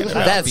I'm talking about.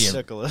 That's Being-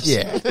 ridiculous.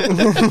 Yeah.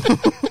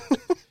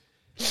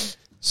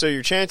 So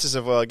your chances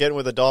of getting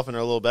with a dolphin are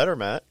a little better,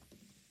 Matt.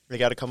 They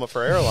got to come up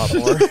for air a lot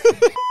more.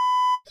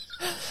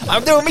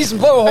 I'm doing me some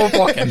blowhole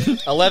fucking.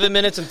 11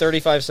 minutes and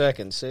 35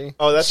 seconds. See,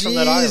 Oh, that's from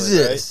that island,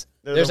 Jesus.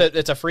 right?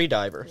 it's a free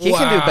diver. He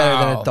can do better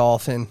than Wow. a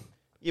dolphin.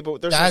 Yeah,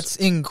 but there's That's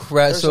there's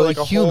incredible. So like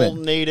a a whole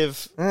human,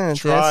 native Yes.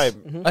 tribe.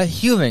 a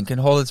human can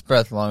hold its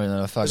breath longer than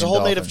a fucking. There's a whole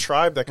dolphin. native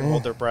tribe that can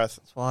hold their breath.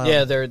 It's wild.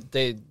 Yeah,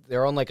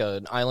 they're on like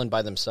an island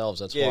by themselves.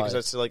 That's Yeah, why. 'cause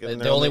that's like- the and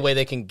only their only- way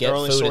they can get Their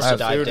only food is source to of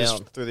dive food is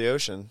down. through the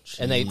ocean.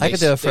 And they I could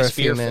do it for they a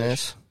few spearfish.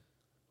 minutes.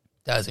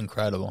 That's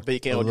incredible. But you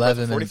can't hold your breath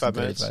 11 for minutes 45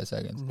 and minutes. 35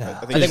 seconds. No. I think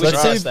think you we should should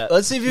try. test that.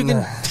 Let's see if you can.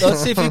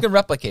 Let's see if you can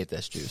replicate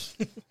this, Juice.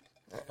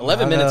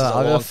 11 minutes is a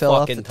I'll go long fill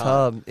up fucking the time.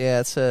 tub. Yeah,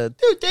 it's a.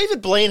 Dude, David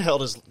Blaine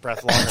held his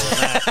breath longer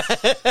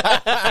than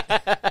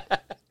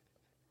that.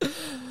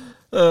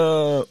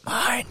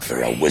 Mine for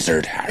You're a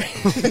wizard, Harry.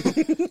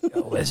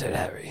 Oh, Wizard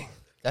Harry.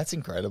 That's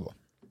incredible.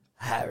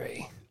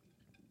 Harry.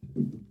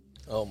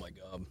 Oh my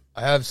god.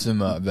 I have some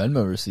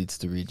Venmo receipts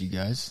to read you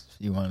guys.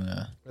 If you want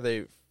to? Are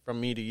they from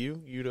me to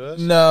you, you to us?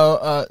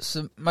 No.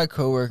 So my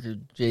coworker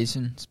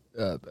Jason's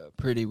a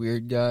pretty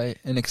weird guy,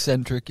 an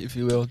eccentric, if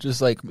you will,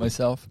 just like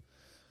myself.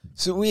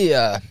 So we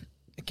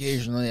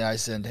occasionally I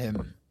send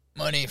him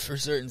money for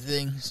certain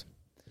things,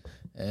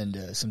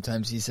 and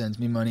sometimes he sends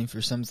me money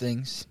for some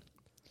things.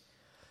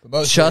 But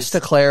mostly Just to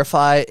it's-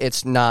 clarify,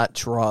 it's not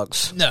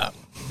drugs. no,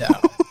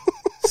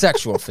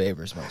 sexual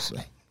favors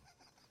mostly.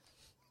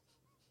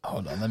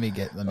 Hold on, let me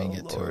get to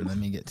it. Let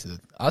me get to the.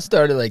 I'll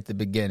start at like the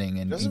beginning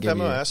and Doesn't give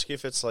Venmo you. ask you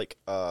if it's like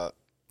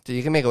Dude,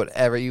 you can make it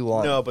whatever you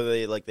want. no, but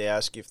they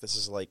ask you if this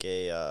is like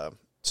a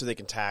so they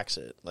can tax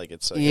it. Like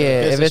it's like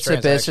Yeah, if business it's a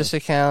business transaction.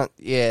 account,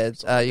 yeah,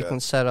 Something like you that. can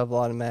set up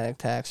automatic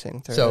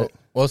taxing through So it.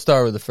 we'll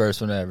start with the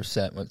first one I ever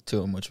sent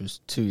to him, which was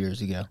 2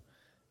 years ago.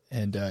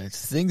 And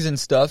it's things and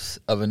stuffs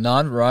of a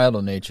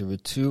non-varietal nature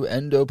with 2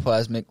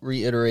 endoplasmic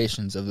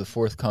reiterations of the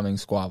forthcoming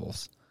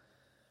squabbles.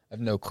 I have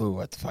no clue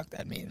what the fuck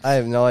that means. I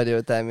have no idea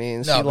what that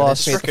means. No, you but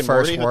lost it's me at the frickin'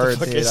 first Morty. What the word,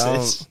 fuck dude. is I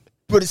this? don't,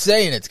 But it's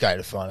saying it's kind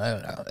of fun. I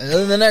don't know. And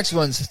then the next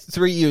one's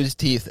 3 used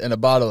teeth and a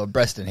bottle of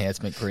breast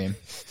enhancement cream.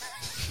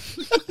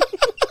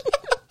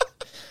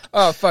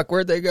 Oh, fuck,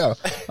 where'd they go?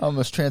 I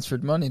almost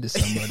transferred money to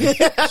somebody.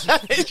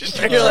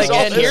 You're like, all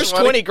and this here's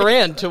money. 20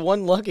 grand to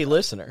one lucky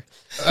listener.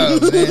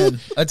 Oh, man.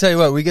 I tell you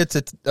what, we get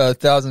to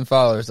 1,000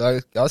 followers.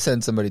 I'll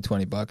send somebody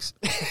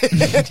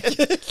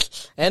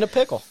 $20. And a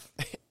pickle.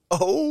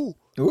 oh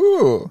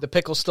Ooh. The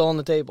pickle's still on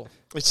the table.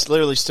 It's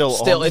literally still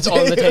on It's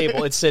on the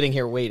table. It's sitting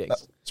here waiting.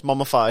 It's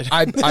mummified.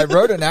 I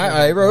wrote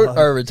I wrote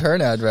a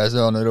return address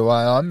on it a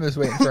while. I'm just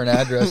waiting for an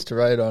address to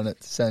write on it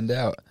to send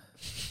out.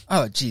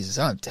 Oh Jesus,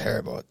 I'm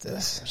terrible at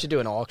this. We should do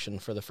an auction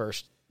for the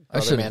first I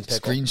Brother should Man have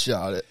pickle.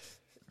 screenshot it.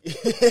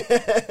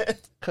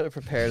 Could have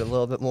prepared a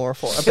little bit more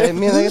for it. But I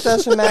mean, like, it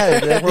doesn't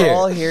matter. Like, we're Here.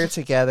 all here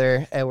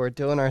together, and we're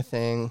doing our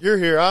thing. You're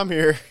here. I'm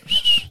here.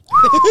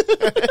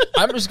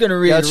 I'm just gonna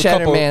read Yo, a Cheddar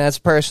couple. Man, that's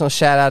a personal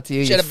shout out to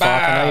you. You Cheddar fuck. I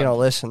know Bob. you don't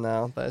listen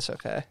though, but it's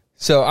okay.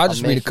 So I'll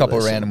just I'll read a make you couple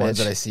listen, random ones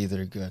bitch. that I see that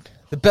are good.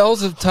 The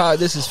bells of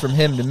This is from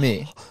him to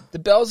me. The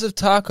bells of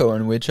taco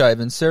in which I have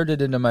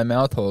inserted into my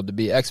mouth hole to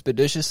be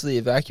expeditiously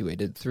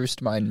evacuated through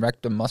my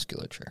rectum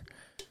musculature.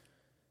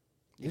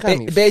 You got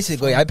me.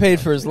 Basically, I paid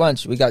for his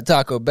lunch. We got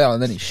Taco Bell,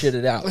 and then he shit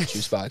it out with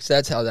juice box.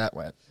 That's how that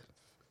went.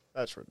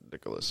 That's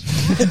ridiculous.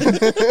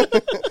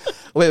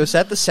 Wait, was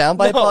that the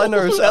soundbite button,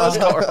 or was that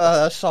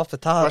that's off the I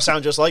top?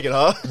 sound just like it,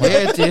 huh?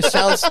 Yeah, dude, it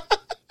sounds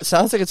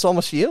like it's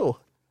almost you.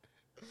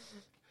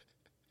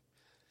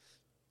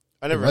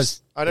 I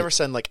never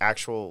send like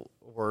actual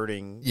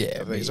wording.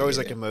 Yeah, of it. me It's always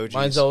like either. emojis.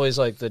 Mine's always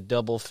like the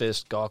double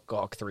fist gawk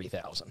gawk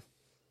 3000.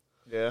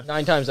 yeah.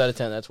 9 times out of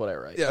 10, that's what I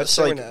write. Yeah, That's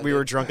same like now, we dude.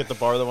 were drunk at the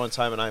bar the one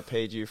time, and I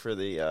paid you for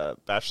the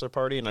bachelor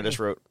party, and I just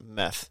wrote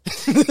meth.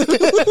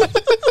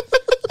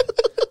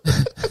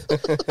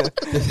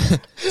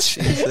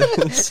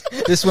 Jesus.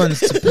 This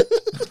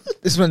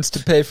one's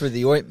to pay for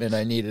the ointment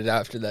I needed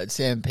after that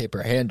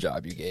sandpaper hand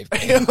job you gave me.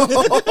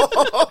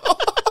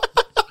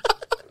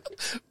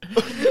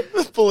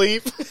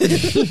 Bleep.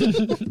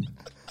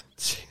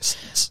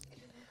 Jesus.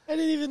 I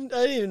didn't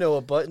even know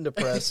what button to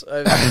press.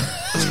 I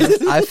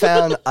I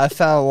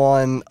found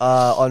one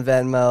on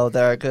Venmo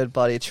that our good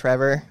buddy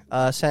Trevor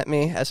sent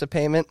me as a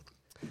payment.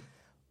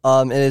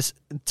 It is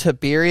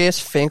Tiberius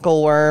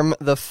Finkelworm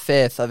the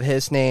Fifth of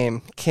his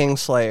name,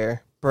 Kingslayer,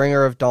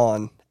 Bringer of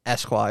Dawn,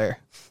 Esquire.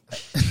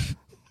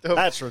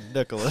 That's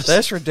ridiculous.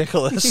 That's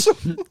ridiculous.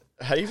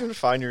 How do you even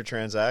find your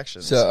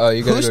transactions? So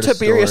you gotta Who's go to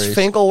Tiberius stories.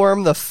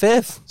 Finkelworm the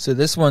Fifth? So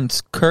this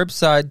one's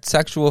curbside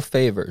sexual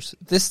favors.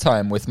 This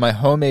time with my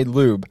homemade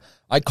lube.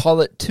 I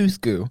call it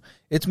tooth goo.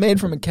 It's made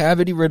from a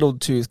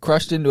cavity-riddled tooth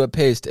crushed into a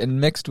paste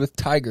and mixed with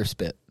tiger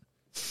spit.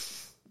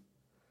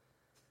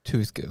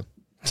 Tooth goo.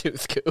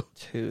 tooth goo.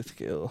 Tooth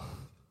goo.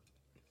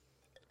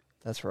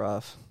 That's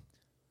rough.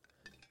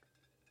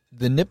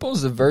 The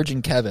nipples of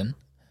Virgin Kevin,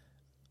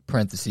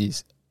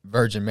 parentheses,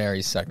 Virgin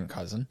Mary's second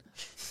cousin.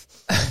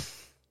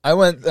 I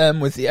went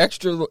them with the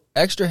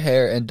extra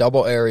hair and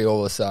double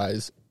areola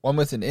size, one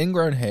with an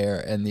ingrown hair,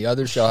 and the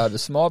other shall have a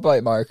small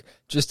bite mark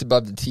just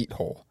above the teat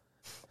hole.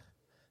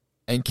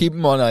 And keep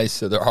them on ice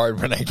so they're hard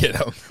when I get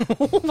them.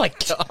 Oh my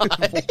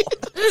god.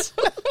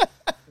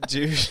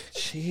 Dude,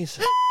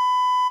 Jesus.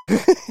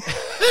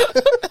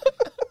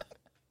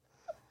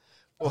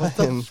 what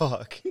the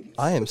fuck?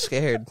 I am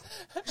scared.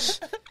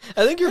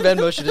 I think your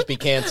Venmo should just be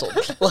canceled.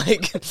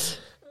 Like,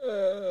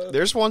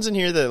 There's ones in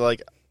here that,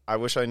 like, I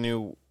wish I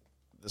knew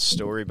the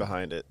story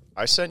behind it.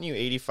 I sent you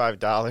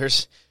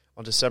 $85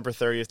 on December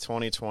 30th,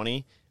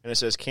 2020, and it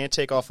says, can't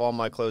take off all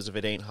my clothes if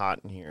it ain't hot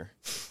in here.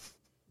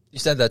 You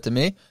sent that to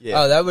me?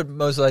 Yeah. Oh, that would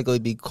most likely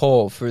be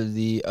coal for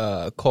the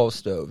coal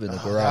stove in the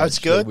garage. that's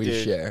good, that we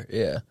dude. share.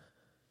 Yeah.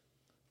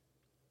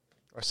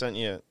 I sent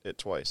you it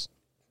twice.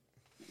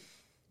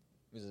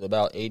 Was it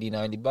about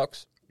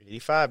 $80-$90?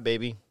 85,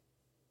 baby.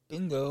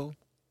 Bingo.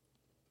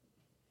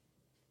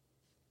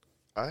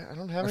 I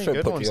don't have I any should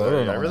good put ones,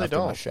 deodorant though. I on really after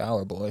my don't.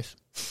 shower, boys.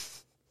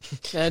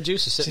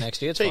 Juice is sitting next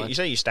to you. It's You fine.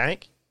 say you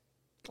stank?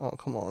 Oh,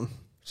 come on.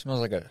 Smells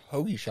like a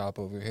hoagie shop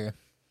over here.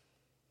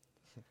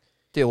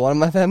 Dude, one of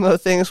my Venmo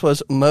things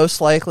was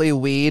most likely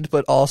weed,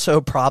 but also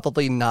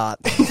probably not.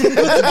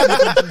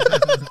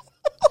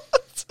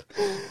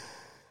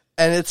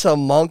 And it's a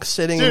monk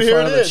sitting Dude, in here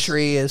front it of a is.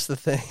 tree is the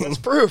thing. That's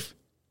proof.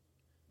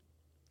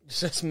 It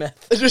says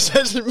meth. It just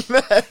says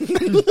meth.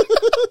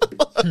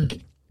 Look.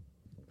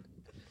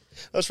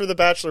 That's for the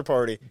bachelor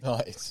party.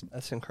 Nice.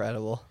 That's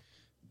incredible.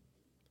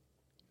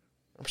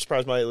 I'm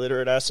surprised my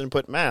illiterate ass didn't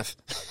put math.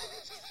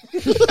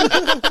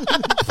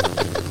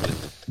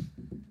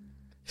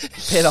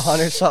 Paid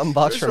 $100-something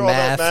bucks for all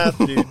that math.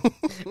 math, dude.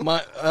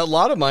 A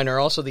lot of mine are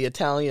also the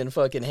Italian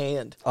fucking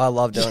hand. Oh, I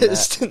love doing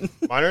Just- that.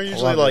 Mine are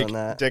usually love like doing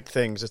that. dick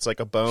things. It's like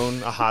a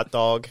bone, a hot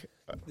dog.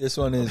 This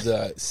one is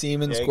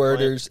semen The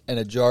squirters and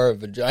a jar of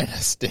vagina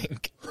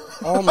stink.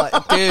 Oh my,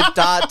 dude,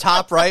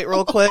 top right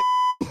real quick.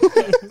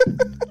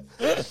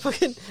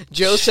 Fucking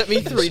Joe sent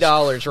me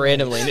 $3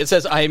 randomly, and it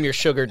says, "I am your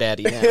sugar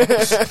daddy now."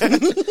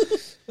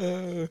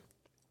 Dude,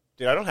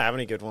 I don't have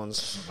any good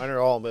ones. Mine are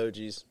all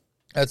emojis.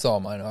 That's all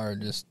mine are.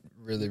 Just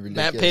really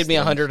ridiculous. Matt paid me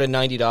things.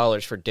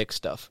 $190 for dick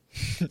stuff.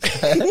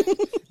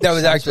 That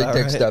was actually about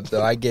dick right. stuff,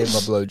 though. I gave him a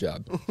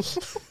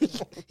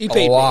blowjob. He A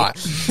paid lot.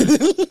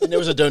 And there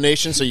was a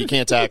donation, so you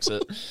can't tax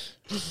it.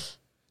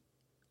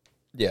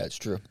 Yeah, it's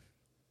true.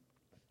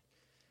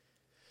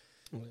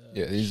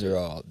 Yeah, these are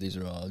all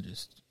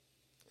just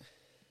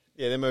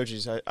Yeah, the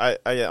emojis.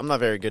 I'm not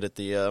very good at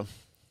the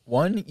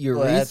one Well,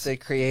 that's urethra. the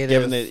creative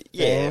giving the.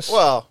 Yeah, things.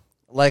 well,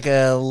 Like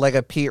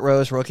a Pete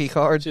Rose rookie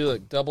card. Dude,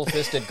 look,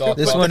 double-fisted golf.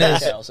 This one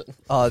is- 1000.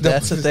 Oh,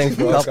 that's the thing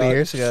from a couple card.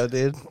 years ago,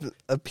 dude.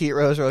 A Pete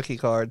Rose rookie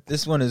card.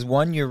 This one is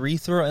 1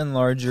 urethra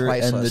enlarger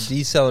and the Priceless.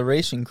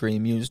 deceleration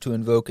cream used to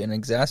invoke an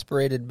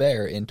exasperated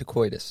bear into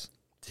coitus.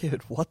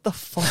 Dude, what the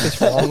fuck is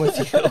wrong with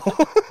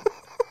you?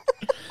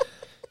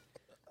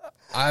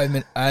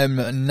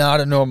 I'm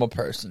not a normal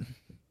person.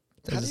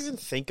 How do you even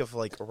think of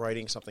like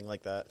writing something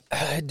like that?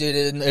 Dude,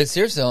 it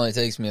seriously only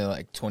takes me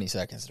like 20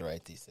 seconds to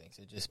write these things.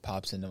 It just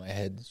pops into my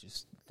head.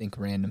 Just think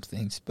random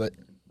things, but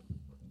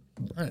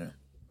I don't know.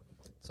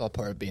 It's all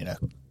part of being a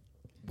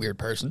weird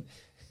person.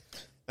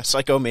 A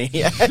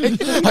psychomaniac.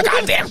 A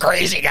goddamn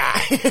crazy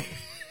guy.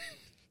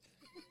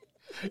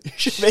 You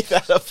should make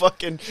that a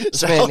fucking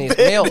This man sound needs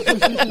bit. milk.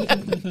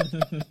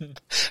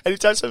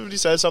 Anytime somebody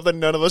says something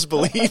none of us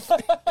believe.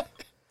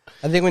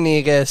 I think we need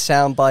to get a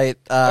sound bite.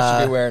 I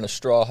should be wearing a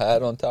straw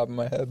hat on top of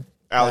my head.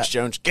 Alex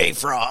Jones, gay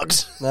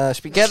frogs. No,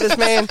 get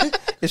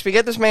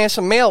this man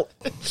some milk.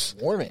 It's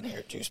warm in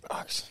here, juice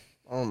box.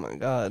 Oh my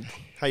god.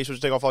 How you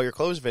supposed to take off all your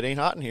clothes if it ain't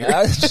hot in here?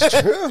 That's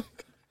true.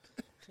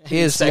 He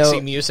has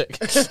Sexy music.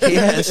 He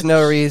has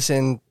no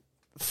reason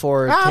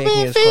for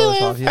taking his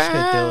clothes off. He's just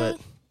gonna do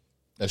it.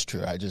 That's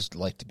true. I just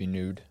like to be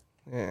nude.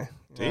 Yeah.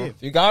 Dude,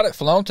 If you got it,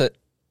 flaunt it.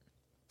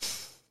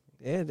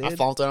 Yeah, dude. I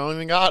fault I don't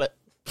even got it.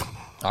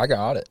 I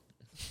got it.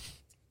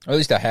 Or at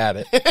least I had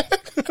it.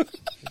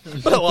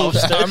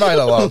 Lost I it. might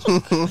have lost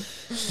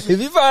it. If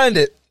you find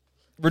it,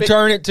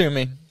 return it to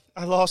me.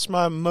 I lost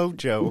my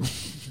mojo.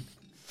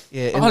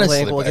 Yeah, in Honestly,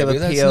 the link we'll give baby, a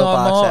that's P.O. not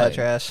box mine.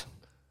 address.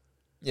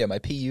 Yeah, my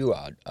PU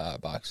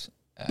box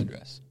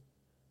address.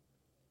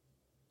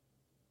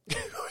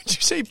 Did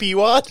you say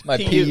P-Wad? My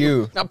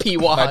PU. Not My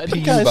P-Wad.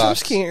 PU Guys, I'm box.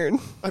 scared.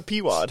 My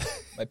P-Wad.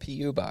 My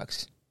PU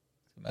box.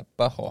 My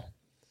butthole.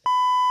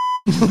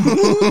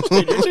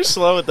 Dude, you're too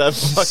slow with that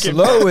fucking...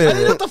 Slow with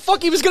it. What the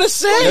fuck he was gonna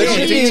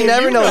say? You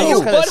never know what Ooh, he's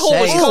gonna butthole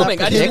say. was It's not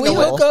coming. I didn't Can we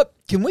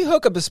predictable.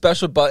 hook up a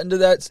special button to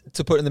that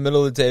to put in the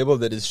middle of the table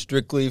that is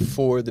strictly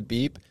for the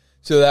beep?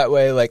 So that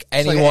way, like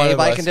any like one of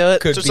anybody us can do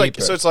it? could So it's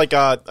beep like,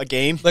 her. a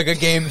game? Like a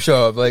game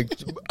show of like,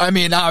 I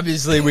mean,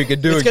 obviously we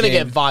could do It's a gonna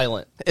game. get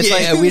violent. It's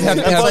Yeah, like we'd have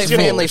to it's have like some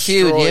Family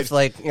Feud. You have to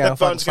like that fucking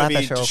phone's slap going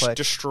that to shit real be quick.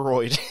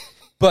 destroyed.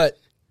 But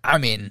I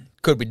mean,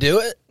 could we do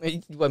it?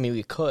 I mean,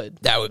 we could.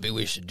 That would be.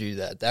 We should do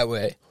that. That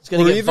way, It's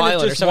gonna Or get even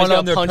violent, or if just somebody's one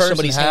gonna other punch person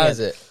somebody's has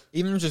hand. it.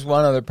 Even if just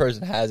one other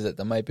person has it,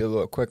 that might be a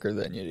little quicker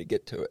than you to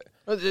get to it.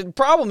 The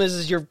problem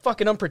is you're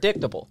fucking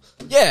unpredictable.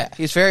 Yeah,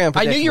 He's very I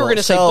unpredictable. knew you were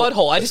gonna say So,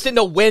 butthole. I just didn't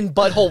know when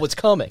butthole was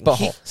coming.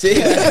 butthole. See,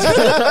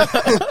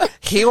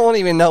 He won't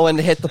even know when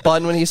to hit the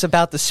button when he's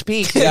about to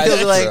speak. yeah, He'll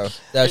that's be like, true.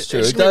 That's true.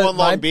 It's It just gonna be does- one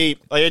long my- beat.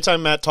 Like,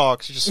 anytime Matt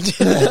talks, you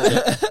just...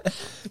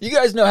 You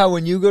guys know how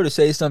when you go to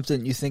say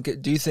something, you think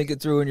it. Do you think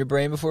it through in your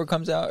brain before it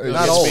comes out? Or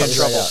Not does it always. comes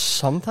right Trouble. out?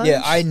 sometimes.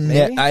 Yeah, I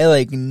maybe?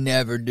 like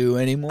never do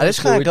anymore. I just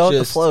so kind of it go with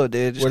the just- flow,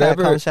 dude. Just kind of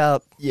whatever- comes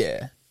out.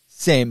 Yeah,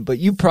 same. But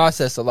you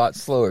process a lot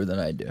slower than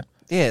I do.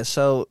 Yeah.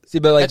 So See,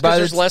 but like That's by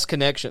because the there's less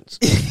connections.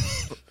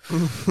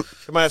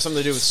 It might have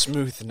something to do with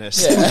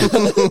smoothness.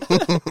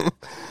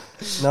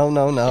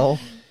 no.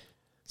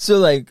 so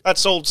like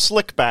That's old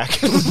slick back.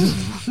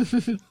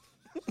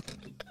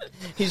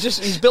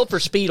 He's built for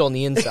speed on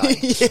the inside.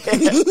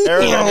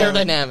 Aerodynamic.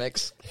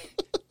 Aerodynamics.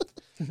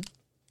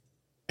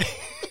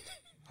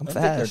 I'm I don't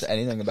think there's fast.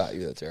 anything about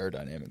you that's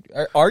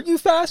aerodynamic. Are you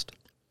fast?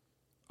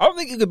 I don't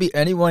think you could beat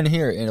anyone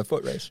here in a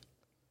foot race.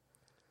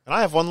 And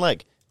I have one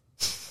leg.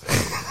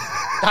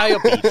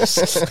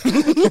 Diabetes.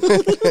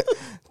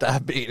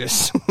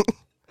 Diabetes.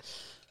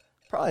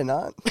 Probably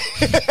not.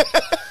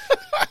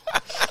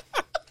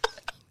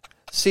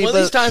 See, One of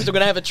but these times I'm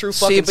gonna have a true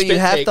fucking but you spit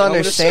have take, to and I'm gonna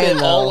understand,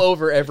 spit all though,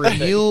 over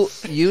everything.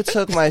 you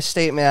took my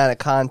statement out of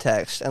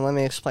context, and let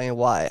me explain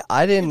why.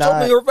 I did You told me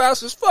not. you were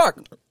fast as fuck.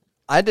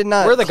 I did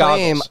not Where are the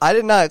claim. goggles? I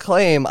did not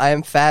claim I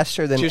am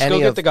faster than Just any go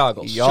get of the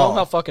goggles. Show y'all. them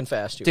how fucking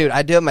fast you are. Dude,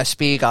 I do have my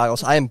speed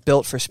goggles. I am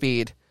built for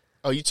speed.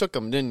 Oh, you took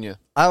them, didn't you?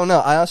 I don't know.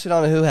 I honestly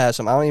don't know who has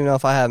them. I don't even know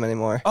if I have them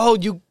anymore. Oh,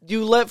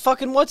 you let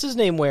fucking what's his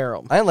name wear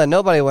them I didn't let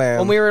nobody wear them.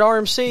 when we were at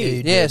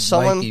RMC. Yeah,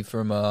 someone- Mikey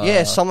from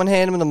yeah, someone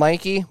handed him to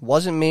Mikey.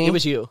 Wasn't me. It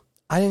was you.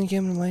 I didn't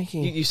give him to Mikey.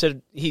 You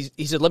said he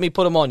said let me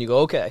put them on. You go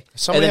okay.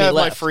 Somebody and then has he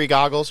my left. free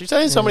goggles. You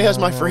saying somebody has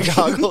my free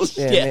goggles?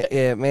 yeah, yeah.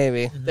 yeah,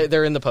 maybe.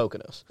 They're in the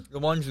Poconos. the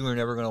ones you were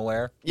never gonna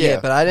wear. Yeah,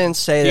 but I didn't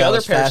say The that I other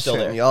was pair's faster still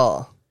than there.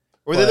 y'all.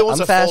 Were they But the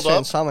ones I'm that faster fold than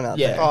up? someone out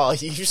Yeah. there. Oh,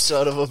 you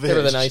son of a bitch. They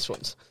were the nice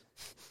ones.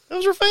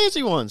 Those were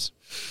fancy ones.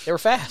 They were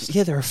fast.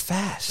 Yeah, they're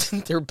fast.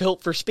 They're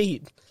built for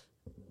speed.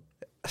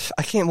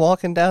 I can't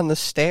walking down the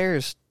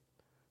stairs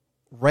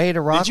ready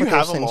to rock you with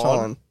have those them things on?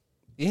 on.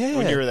 Yeah.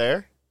 When you were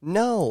there?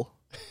 No.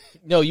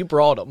 No, you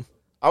brought them.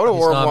 I would have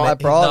wore them. I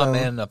brought him.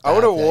 man enough. I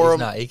would've wore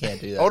him. He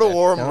can't do that. I would have yet.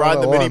 wore them I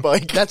riding the would've mini wore 'em.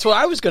 bike. That's what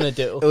I was gonna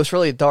do. It was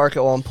really dark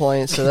at one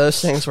point, so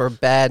those things were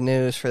bad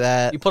news for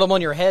that. You put them on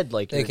your head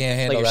like They you're, can't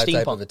handle like that you're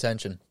type of steampunk.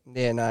 attention.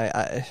 Yeah, no,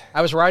 I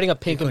I was riding a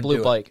pink and couldn't blue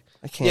do it. bike.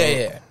 can't.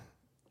 Yeah.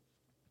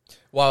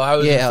 While I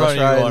was Yeah, in I was front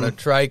of you on a riding-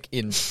 trike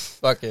in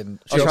fucking...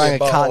 I was trying a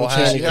cotton You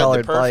candy had the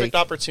colored perfect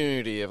bike.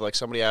 opportunity of like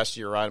somebody asked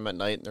you to ride them at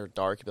night and they're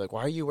dark. You'd be like,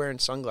 "Why are you wearing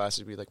sunglasses?"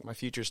 You'd be like, "My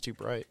future's too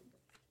bright."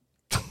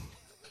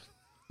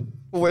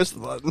 Where's the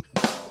button?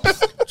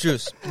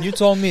 Juice, you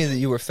told me that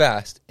you were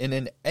fast, and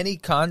in any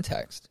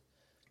context,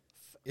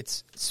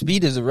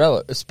 speed is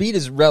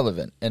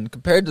relevant, and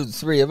compared to the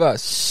three of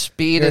us,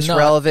 Speed You're is not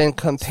relevant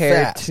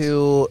compared fast.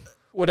 to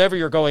Whatever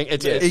you're going,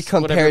 it's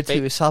compared whatever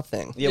to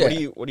something. Yeah.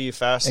 Yeah. What are you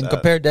fast and at?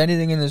 compared to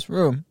anything in this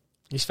room,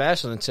 He's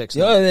faster than 6.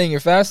 the only thing you're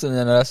faster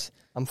than us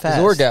I'm is fast.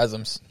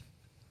 orgasms.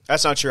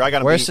 That's not true. I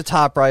got Where's beat. the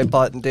top right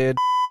button, dude?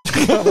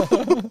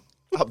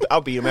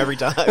 I'll beat him every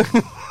time.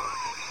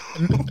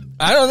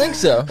 I don't think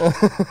so.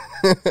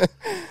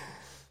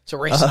 It's a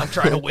race. I'm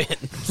trying to win.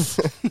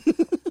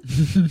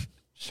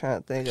 Just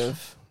trying to think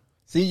of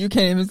See, you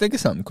can't even think of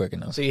something quick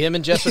enough. See, him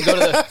and Jess would go to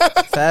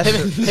the faster.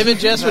 him and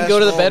Jess would go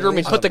to the bedroom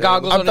and put the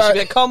goggles on and she'd be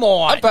like, "Come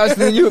on." I'm faster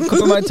than you at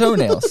clipping my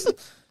toenails.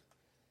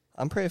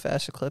 I'm pretty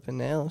fast at clipping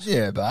nails.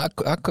 Yeah, but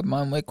I clip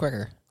mine way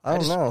quicker. I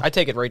don't know. I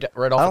take it right I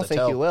off don't the think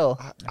toe. you will.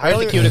 Right at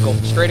the cuticle,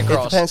 straight It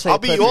across. depends. How I'll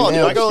beat you all. Dude.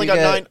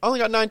 I only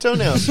got 9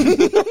 toenails.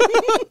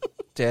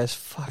 That's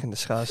fucking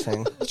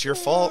disgusting. It's your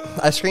fault.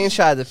 I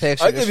screenshotted the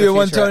picture. I'll just give you for a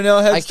one future- toenail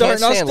head I start can't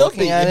and I'll stand still looking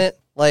beat at you. it.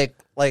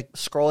 Like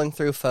scrolling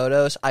through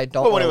photos. I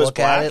don't But when want it to was look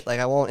at black? it. Like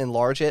I won't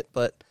enlarge it.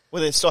 But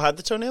Well, they still had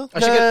the toenail.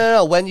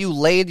 no. When you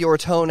laid your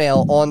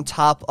toenail on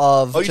top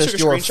of Oh, you just took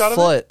a your screenshot of it?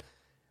 foot.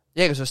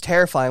 Yeah, because it was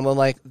terrifying. When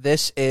like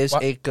this is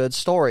What? a good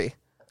story.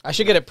 I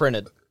should get it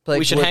printed. Like,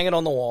 we should would- hang it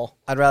on the wall,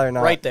 I'd rather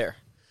not. right there.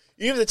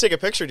 You have to take a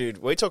picture, dude.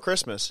 Wait till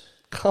Christmas.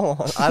 Come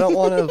on. I don't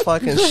want a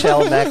fucking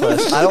shell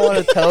necklace. I don't want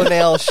a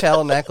toenail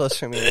shell necklace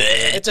from you.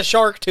 It's a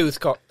shark tooth.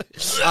 I'm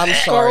sorry.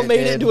 Carl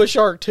made it dude. into a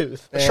shark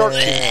tooth. Yeah. shark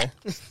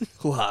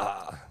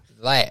Hoo-ha.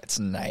 That's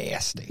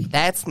nasty.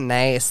 That's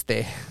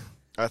nasty.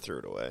 I threw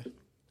it away.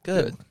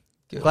 Good.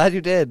 Good. Glad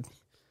you did.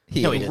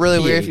 He No, he ate didn't. it. Really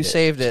He weird ate if you it.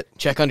 saved it.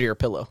 Check under your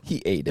pillow. He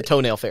ate The it.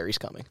 toenail fairy's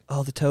coming.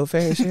 Oh, the toe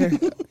fairy's here.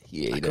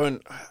 He ate it.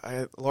 Couldn't,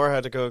 Laura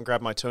had to go and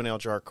grab my toenail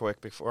jar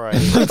quick before I.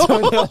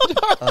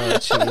 Oh,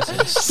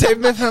 Jesus.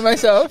 Save it for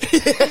myself.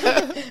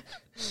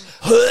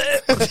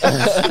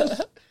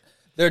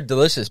 They're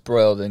delicious,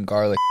 broiled in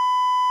garlic.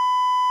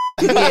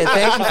 Yeah,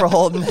 thank you for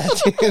holding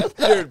that,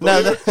 dude.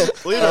 No, that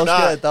Believe it was or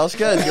not, good. That was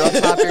good. You're on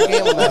top of your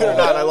game on believe it or that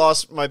not, one. I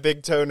lost my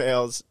big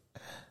toenails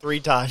 3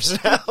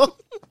 times now.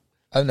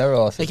 I've never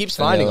lost He a keeps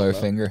finding toenail or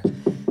them, finger.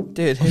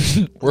 Dude,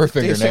 his We're it's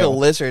like a fingernail.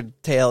 lizard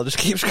tail. Just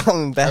keeps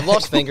coming back. I've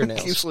lost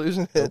fingernails. keeps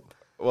losing it.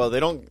 Well,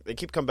 they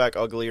keep coming back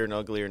uglier and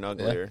uglier and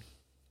uglier.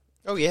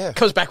 Oh yeah.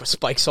 Comes back with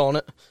spikes on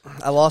it.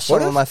 I lost What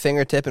some if- of my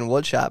fingertip and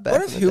woodshot back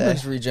What in if the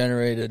humans day.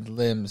 regenerated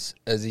limbs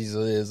as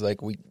easily as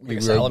like we a grow,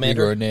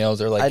 salamander? we grow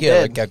nails or like I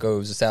like did.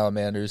 geckos,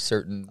 salamanders,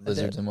 certain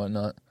lizards and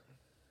whatnot?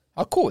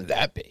 How cool would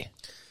that be?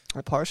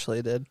 I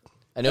partially did.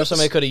 I know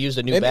somebody could have used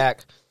a new Maybe-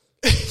 back.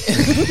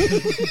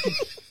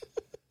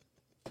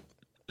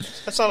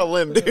 That's not a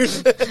limb, dude.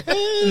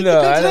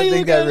 No, I don't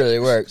think that really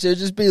works. It would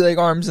just be like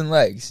arms and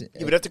legs.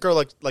 You would have to grow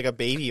like a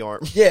baby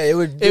arm. Yeah, it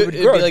would. It- would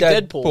it'd grow be like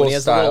Deadpool when he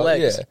has the little style,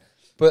 legs. Yeah,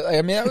 but I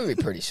mean that would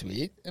be pretty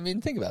sweet. I mean,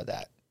 think about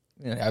that.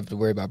 You don't have to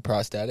worry about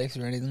prosthetics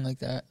or anything like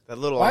that. That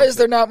little. Why arm- is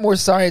there not more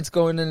science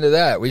going into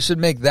that? We should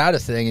make that a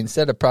thing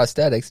instead of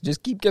prosthetics.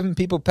 Just keep giving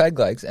people peg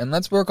legs, and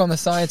let's work on the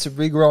science of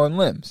regrowing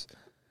limbs.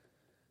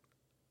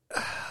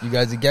 You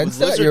guys against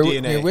that? lizard You're,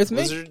 DNA? you're with me?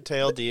 Lizard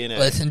tail DNA.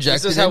 Let's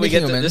inject This is it how into we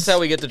get. humans. This is how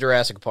we get to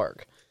Jurassic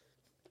Park.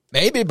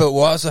 Maybe, but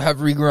we'll also have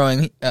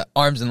regrowing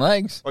arms and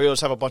legs. Or you'll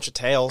just have a bunch of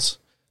tails.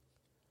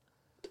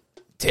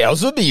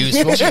 Tails would be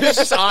useful.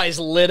 His eyes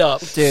lit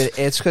up. Dude,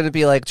 it's going to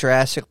be like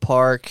Jurassic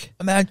Park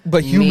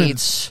But humans.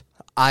 meets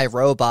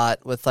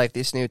iRobot with like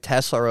these new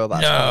Tesla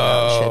robots. coming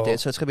out and shit, dude.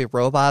 So it's going to be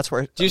robots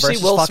where Do you see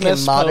versus Will fucking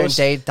Smith's modern post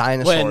day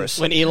dinosaurs.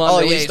 when Elon Oh,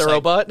 yeah, released he's the like-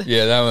 robot?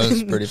 Yeah, that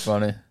was pretty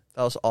funny.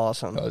 That was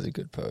awesome. That was a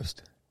good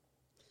post.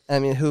 I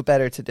mean, who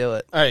better to do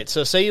it? All right,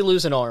 so say you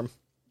lose an arm,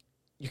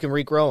 you can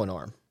regrow an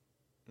arm,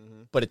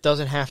 but it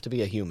doesn't have to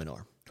be a human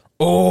arm.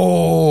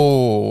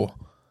 Oh.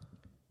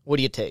 What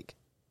do you take?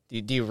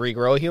 Do you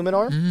regrow a human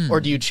arm, Mm. or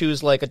do you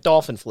choose like a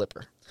dolphin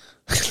flipper?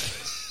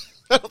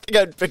 I don't think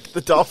I'd pick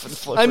the dolphin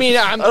flipper. I mean,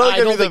 I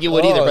don't think you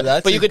would either, Oh,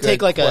 that's but you a could take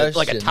good like a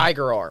question.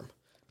 tiger arm.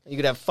 You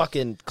could have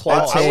fucking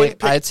claws.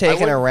 I'd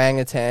take an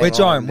orangutan. Which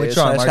arm? dude. Which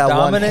So arm? it's Our got one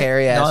dominant,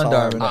 hairy ass arm.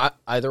 non-dominant?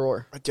 Either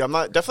or. Dude, I'm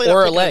not definitely Or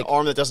not a picking leg. an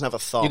arm that doesn't have a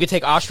thumb. You could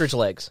take ostrich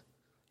legs.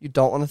 You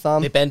don't want a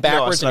thumb? They bend No, I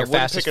backwards said and I you're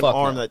wouldn't fast as pick fuck. an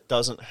arm now. that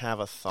doesn't have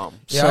a thumb.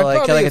 Yeah, so I'd like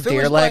probably- a if it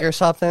deer was leg my- or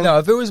something? No,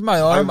 if it was my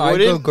arm, I I'd go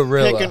wouldn't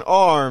gorilla. pick an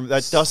arm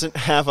that doesn't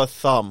have a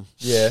thumb.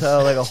 Yeah.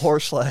 So like a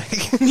horse leg.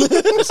 You're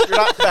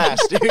not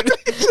fast, dude.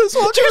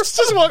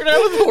 Just walking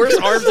around with horse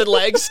arms and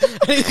legs. And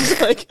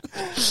he's like,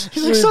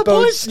 "Sup,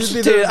 boys?" You'd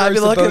be Dude, the I'd be reverse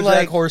of looking BoJack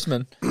like-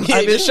 Horseman. He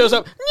just shows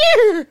up.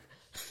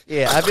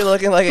 Yeah, I'd be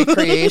looking like a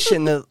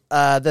creation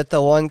that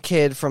the one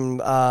kid from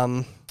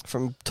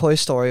Toy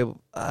Story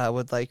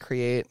would like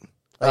create.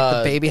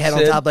 Like the baby head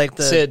Sid? on top, like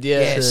the Sid,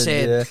 yeah.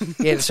 Sid. Sid,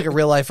 Yeah, it's like a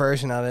real life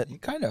version of it. You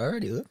kind of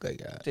already look like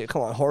that. Dude,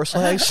 come on, horse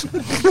legs.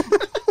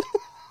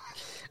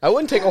 I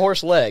wouldn't take a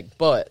horse leg,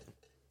 but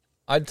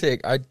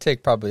I'd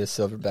take probably a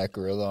silverback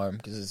gorilla arm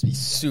because it'd be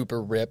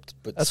super ripped,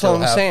 but That's still what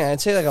I'm have saying.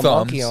 I'd say like a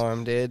monkey thumbs.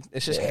 arm, dude.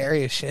 It's just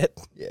hairy as shit.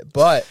 Yeah,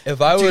 but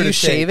if I were Do you to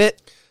shave take,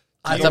 it?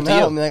 I It's don't up to know.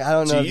 you. I mean, like, I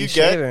don't Do know if you you get-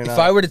 shave it or if not.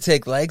 I were to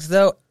take legs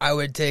though, I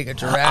would take a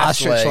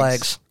giraffe's Ostrich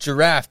legs.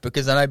 Giraffe,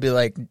 because then I'd be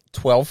like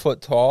 12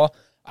 foot tall.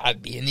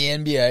 I'd be in the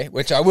NBA,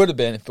 which I would have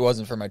been if it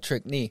wasn't for my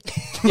trick knee.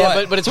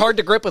 Yeah, but it's hard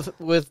to grip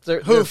with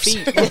their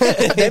feet.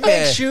 They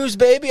make shoes,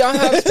 baby. I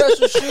have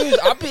special shoes.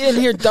 I'll be in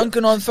here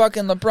dunking on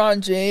fucking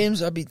LeBron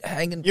James. I'll be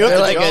hanging. You know, They're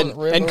like, like,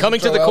 Joel and coming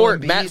to the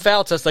court, Matt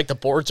Fouts. That's like the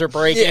boards are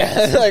breaking.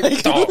 Yeah,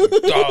 like dog.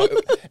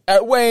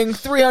 At weighing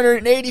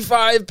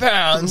 385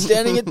 pounds,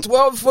 standing at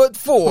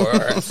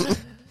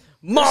 12'4",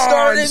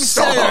 starting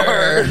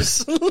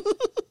centers.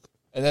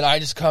 And then I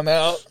just come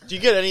out. Do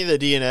you get any of the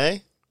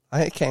DNA? I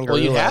hate kangaroo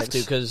Well, you have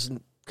legs. to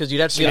because you'd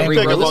have to get a You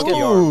pick a regrowth monkey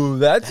skin. arm. Ooh,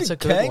 that's That's a a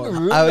good one.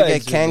 kangaroo. I would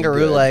legs get kangaroo be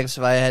good. legs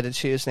if I had to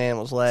choose an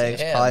animal's legs.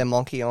 Damn. Probably a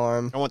monkey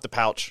arm I want the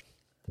pouch.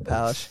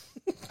 pouch.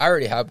 I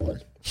already have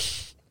one.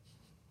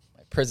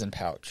 My prison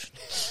pouch.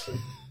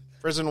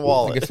 Prison I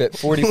wallet. could fit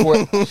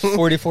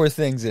 44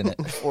 things in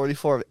it.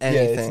 44 of Yeah,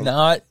 anything.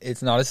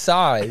 it's not a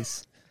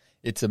size.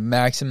 It's a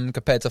maximum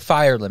capacity. It's a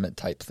fire limit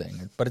type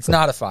thing, but it's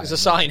not a fire. There's a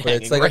sign limit, but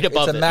it's hanging right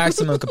above it's a it.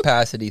 maximum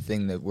capacity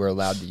thing that we're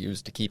allowed to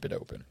use to keep it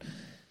open.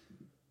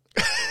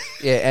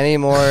 Yeah,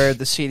 anymore,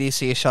 the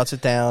CDC shuts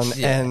it down,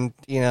 Yeah. and,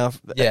 you know,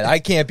 Yeah, I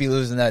can't be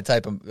losing that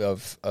type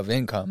of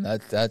income.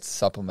 That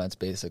supplements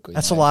basically.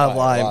 That's my a lot of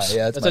entire lives. life.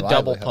 Yeah, That's my a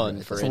double livelihood pun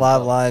right for there. it's a lot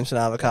of limes and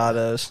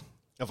avocados.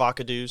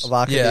 Avocados.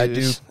 Avocados. Yeah, I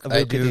do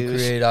avocados.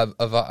 create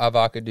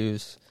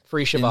avocados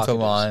Free into shabaka.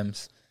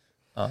 limes.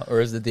 Or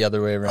is it the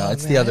other way around? Oh,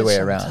 it's man, the other way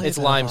I'm around. telling you. It's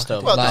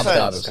limestone. Well, it Lime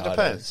depends. It avocados.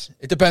 depends.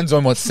 It depends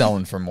on what's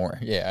selling for more.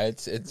 Yeah,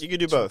 it's You can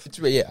do both.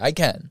 yeah, I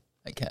can.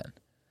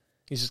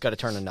 He's just got to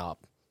turn a knob.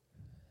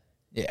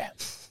 Yeah.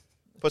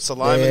 Puts the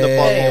lime in the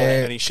bubble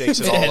and he shakes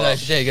it all And I up.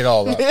 shake it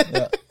all up.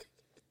 Yeah.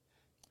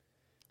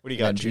 What do you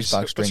got? And Juice Juicebox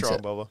What's drinks wrong,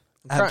 it.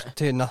 Bubba?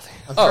 Dude, nothing.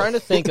 I'm Oh. trying to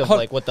think of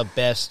like what the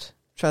best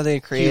Try to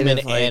think of creative.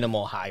 human like,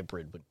 animal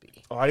hybrid would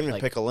be. Oh, I didn't even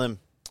Like- pick a limb.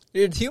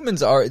 Dude,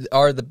 humans are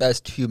the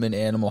best human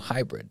animal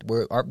hybrid.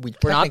 We're We're not the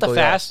technically are.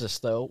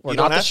 fastest though. We're You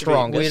don't not the have to be.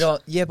 strongest. We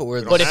don't. Yeah, but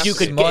we're. don't But have if you to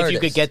could be. get, if you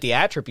could get the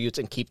attributes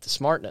and keep the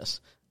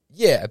smartness,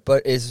 Yeah,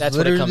 but it's That's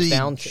what it literally comes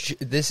down to.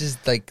 This is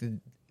like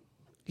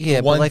yeah,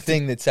 but one like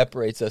thing that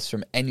separates us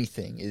from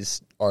anything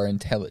is our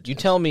intelligence. you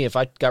tell me if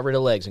I got rid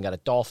of legs and got a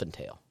dolphin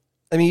tail.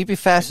 I mean, you'd be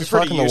fast You'd as be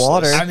fuck in pretty the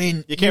water. useless. I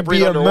mean, You can't you'd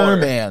breathe be underwater. a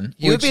merman.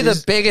 You'd which be the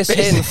is- biggest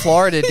hit in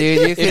Florida, dude.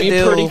 You It'd could be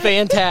do. pretty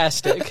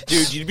fantastic.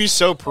 Dude, you'd be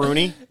so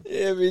pruny.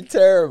 It'd be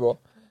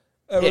terrible.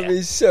 That would Yeah.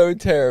 be so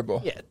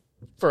terrible. Yeah,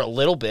 for a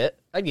little bit,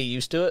 I'd get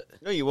used to it.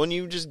 No, you wouldn't.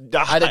 You just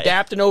die. I'd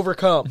adapt and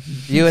overcome.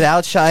 You would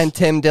outshine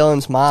Tim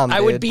Dillon's mom. I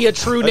dude. would be a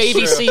true Navy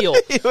true. SEAL.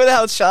 You would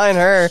outshine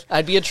her.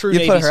 I'd be a true You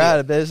Navy put her SEAL. out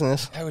of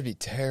business. That would be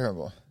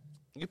terrible.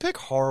 You pick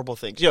horrible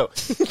things. Yo,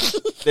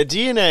 the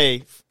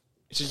DNA.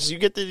 Since you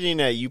get the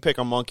DNA, you pick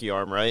a monkey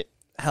arm, right?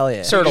 Hell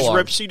yeah. Sir- You just Turtle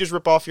rip, arm. so you just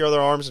rip off your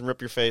other arms and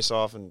rip your face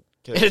off and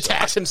kill It yourself.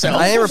 attacks himself.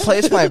 I didn't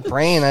replace my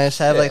brain. I just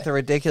have like the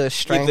ridiculous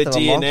Yeah, strength the of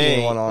a monkey in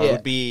DNA one arm. Yeah.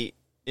 would be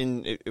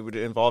in. It would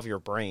involve your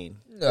brain.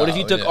 What if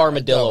you took No,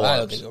 armadillo I don't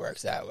arms? think it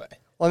works that way.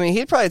 Well, I mean,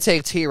 he'd probably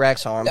take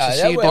T-Rex arms. Yeah, to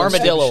that see would- doing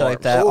Armadillo shit like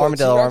arms. that. Ooh,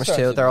 Armadillo T-Rex arms too.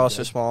 arms They're would be also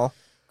good. small.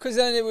 Because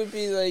then it would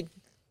be like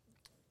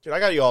Dude, I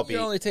got you all beat.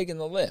 you're only taking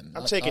the limb.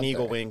 I'm not- taking not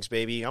eagle the- wings,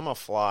 baby. I'm a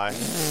fly.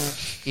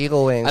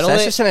 Eagle wings. I don't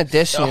That's think- just an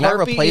addition. a You're not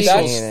harpy- replacing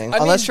that's- anything. I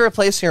mean- Unless you're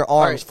replacing your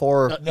arms right.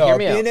 for. No, No, Hear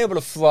me being out. able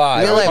to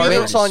fly. You mean would like be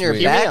wings really on your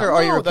sweet. back, out. or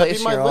are you No, that'd be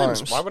replacing my your limbs.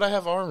 arms? Why would I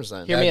have arms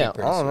then? Hear me That'd out.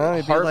 be I don't know.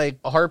 It'd be like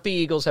Harpy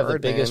eagles have the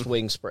Birdman. biggest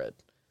wing spread,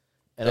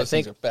 and Those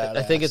things are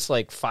I think badass. it's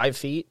like 5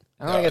 feet.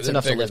 I don't No, think it's they're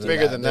enough to bigger lift. than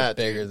Bigger than They're that.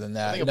 Bigger than I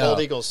that. think a No. bald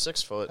eagle's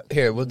 6 foot.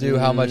 Here, we'll do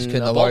how much can A the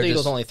bald largest.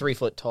 eagle's only 3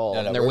 foot tall,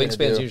 No, no, and their we're gonna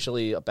wingspan's do-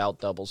 usually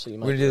about double. So you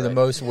might We're gonna be do the right.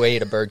 most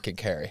weight a bird could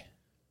carry.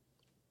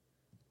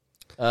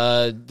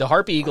 The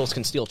harpy eagles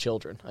can steal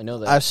children. I know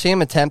that. I've seen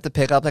him attempt to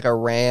pick up like a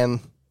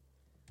ram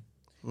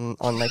on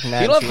like Nat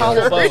People have Geo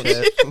hollow or bones.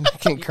 shit.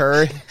 Can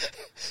curry.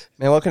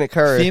 Man, what can it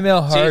curry?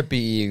 Female harpy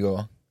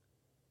eagle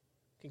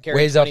Can carry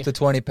weighs 20 up to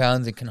 20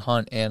 pounds and can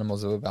hunt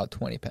animals of about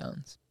 20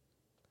 pounds.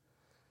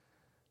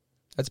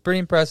 That's pretty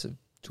impressive.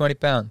 20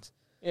 pounds.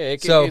 Yeah,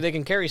 So, they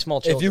can carry small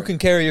children. If you can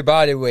carry your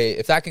body weight,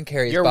 if that can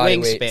carry his Your body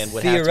weight, wingspan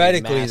would have to be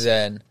theoretically massive.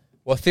 then,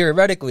 well,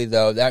 theoretically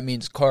though, that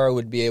means Kara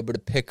would be able to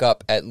pick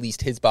up at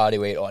least his body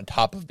weight on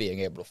top of being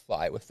able to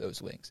fly with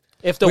those wings.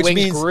 if the which wings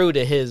means- grew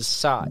to his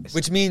size,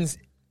 Which means,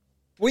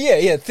 well,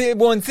 yeah.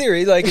 Well, in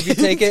theory, like if you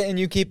take it and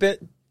you keep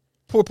it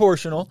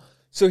proportional.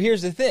 So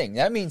here's the thing: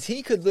 that means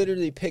he could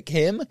literally pick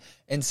him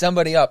and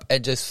somebody up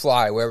and just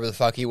fly wherever the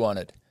fuck he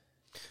wanted.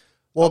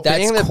 Well, That's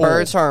being that cool.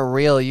 birds aren't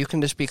real, you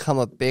can just become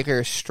a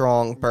bigger,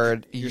 strong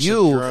bird. You're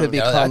You your own- could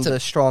Yeah, become that's a- the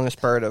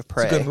strongest bird of It's a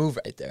prey. good move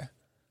right there.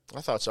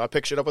 I thought so. I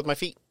picked shit up with my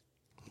feet.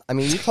 I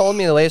mean, you told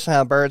me the latest on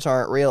how birds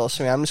aren't real,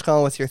 so I'm just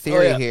going with your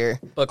theory yeah. here.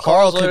 but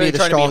Carl Carl's could be literally the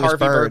trying to be strongest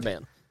Harvey bird.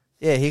 Birdman.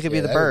 Yeah, he could be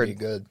Yeah, the that bird. would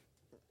be good.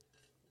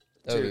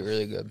 That would be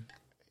really good.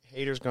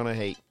 Haters gonna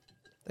hate.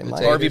 They It's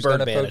might. Harvey Gators gonna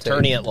Birdman, protect.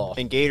 attorney at law.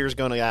 And Gators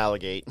gonna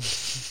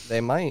alligate. They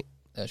might.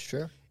 That's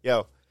true.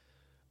 Yo,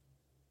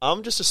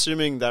 I'm just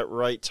assuming that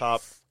right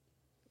top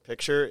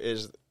picture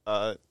is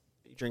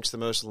he drinks the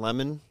most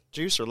lemon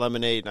juice or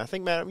lemonade, and I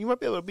think Matt, you might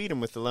be able to beat him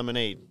with the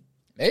lemonade.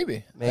 Maybe.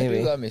 I Maybe.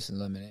 do love me some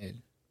lemonade.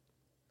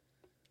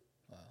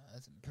 Wow,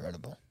 that's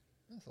incredible.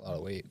 That's a lot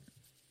of weight.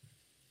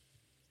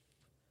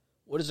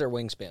 What is their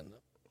wingspan?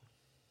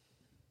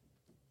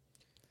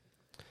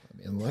 I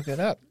mean, look it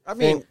up. I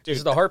mean, This dude,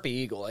 is the Harpy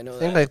Eagle. I know I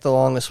think that. like the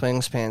longest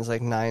wingspan's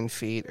like 9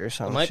 feet or It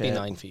something. might be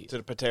 9 feet. is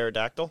it a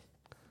pterodactyl?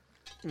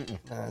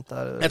 I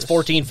thought it was. That's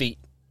 14 feet.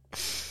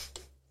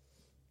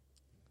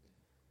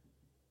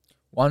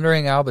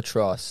 Wandering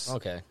albatross.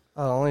 Okay.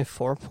 Oh, only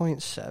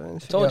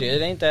 4.7 feet. Told you,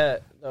 it ain't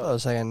that. I thought it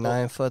was like a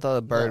 9 foot. I thought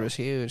the bird No. was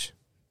huge.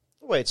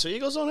 Wait, so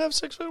eagles don't have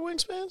 6 foot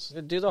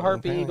wingspans? Do the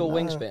Harpy Apparently Eagle not.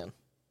 wingspan.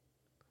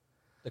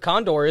 The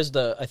condor is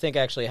I think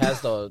actually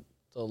has the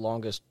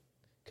longest.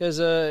 Because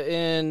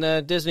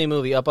in Disney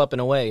movie Up, Up,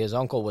 and Away, his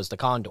uncle was the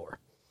condor.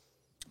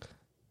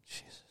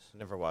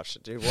 Never watched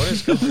it, dude. What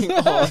is going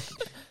on?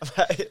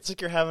 It's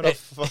like you're having a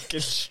fucking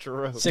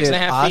stroke. 6.5 feet.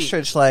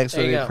 Ostrich legs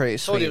There would you be go. pretty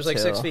sweet. Told you it was like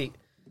too. 6 feet.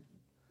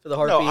 For the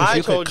Harpy No, Eagle. I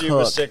you could told you it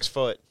was cook. 6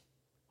 foot.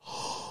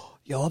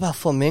 Yo, what about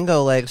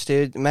flamingo legs,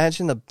 dude?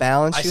 Imagine the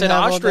balance I you said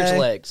have all ostrich day.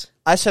 legs.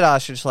 I said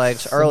ostrich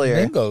legs earlier.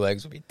 Flamingo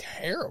legs would be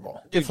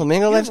terrible. Dude,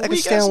 flamingo you legs, have I could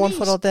weak stay on ass 1 knees.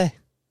 foot all day.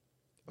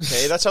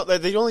 Okay, that's how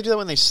they only do that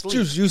when they sleep.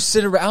 Dude, you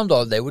sit around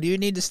all day. What do you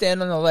need to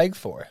stand on a leg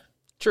for?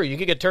 True, you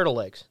could get turtle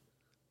legs.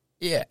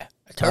 Yeah.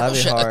 A That'd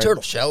be a hard.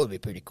 turtle shell would be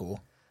pretty cool.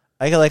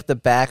 I get like the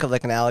back of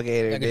like an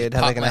alligator, I could dude. just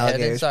Have pop like an my head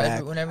alligator's inside of back.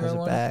 it whenever as I a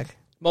want. back.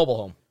 Mobile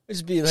home.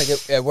 It'd be like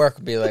at work,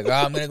 would be like, oh,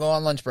 I'm going to go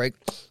on lunch break.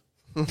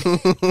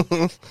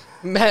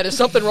 Matt, is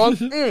something wrong?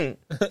 You,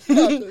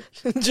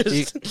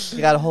 Just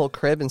you got a whole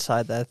crib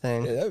inside that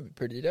thing. Yeah, that would be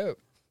pretty dope.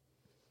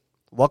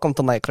 Welcome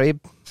to my crib.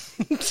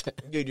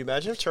 Dude, you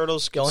imagine if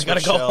turtles you only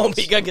switch gotta go home. shells,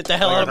 You gotta get the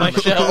hell out of my Like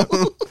a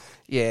shell.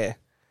 Yeah.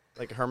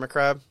 like a hermit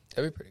crab.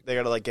 That'd be pretty They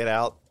gotta like get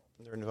out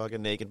their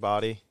fucking naked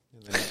body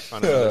and then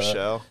find another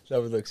shell.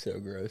 That would look so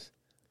gross.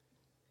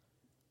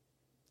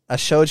 I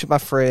showed you my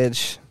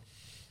fridge.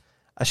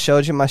 I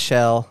showed you my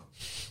shell.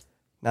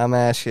 Now I'm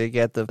asking you to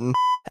get the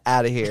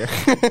out of here.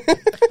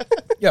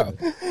 Yo,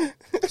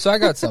 so I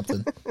got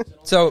something.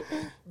 So,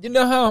 you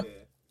know how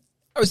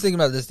I was thinking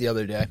about this the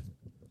other day.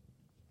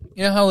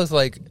 You know how with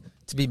like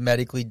to be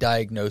medically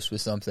diagnosed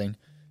with something,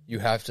 you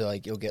have to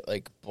like you'll get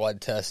like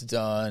blood tests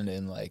done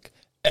and like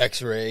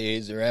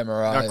X-rays or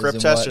MRIs Not grip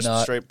and test, just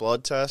whatnot. straight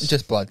blood test.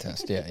 Just blood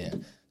test. Yeah.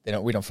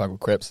 We don't fuck with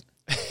Crips.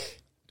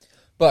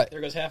 But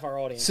There goes half our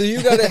audience. so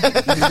you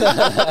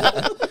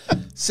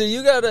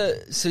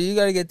gotta so you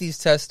gotta get these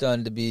tests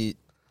done to be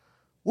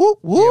Woo be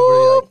able to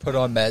woo. like put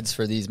on meds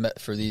for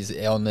these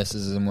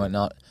illnesses and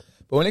whatnot.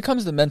 But when it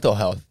comes to mental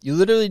health, you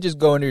literally just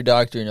go into your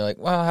doctor and you're like,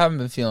 "Well, I haven't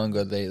been feeling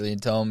good lately,"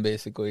 and tell them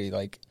basically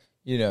like,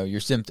 you know, your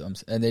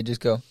symptoms, and they just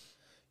go,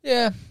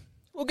 "Yeah,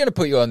 we're gonna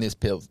put you on these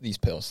pills."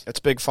 It's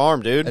big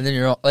farm, dude. And then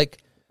you're all, like,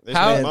 There's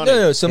 "How?" big No, money.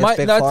 no. So It's my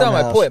big that's not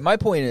my farmhouse. point. My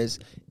point is,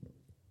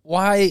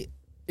 why,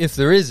 if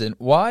there isn't,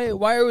 why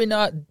are we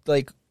not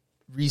like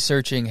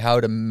researching how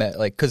to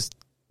like because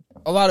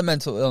a lot of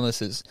mental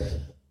illnesses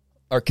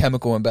are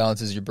chemical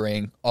imbalances in your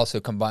brain,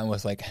 also combined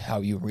with like how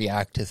you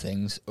react to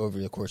things over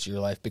the course of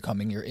your life,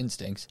 becoming your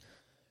instincts.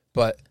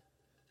 But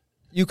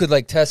you could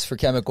like test for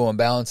chemical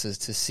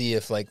imbalances to see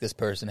if like this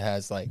person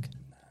has like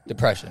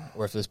depression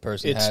or if this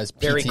person It's has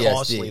PTSD. very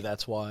costly.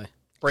 That's why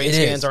brain It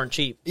scans is. aren't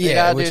cheap. Yeah,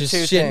 gotta which do is two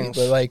shitty. things.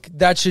 But like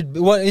that should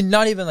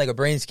not even like a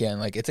brain scan.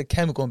 Like it's a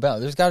chemical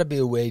imbalance. There's got to be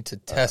a way to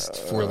test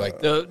for like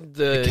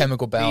The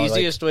chemical balance, The like-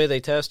 easiest way they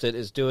test it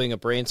is doing a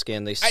brain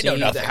scan. They see know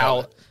nothing how,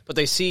 about it. but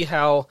they see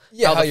how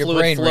Yeah, how the your fluid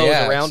brain flows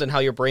reacts. around and how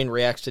your brain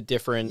reacts to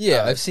different.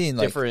 yeah. I've seen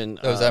like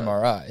different those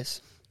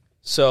MRIs.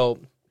 So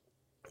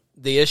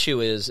the issue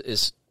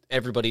is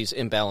everybody's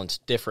imbalanced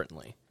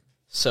differently.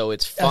 So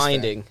it's That's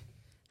finding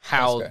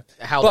how fair.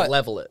 how But- to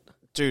level it.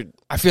 Dude,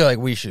 I feel like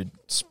we should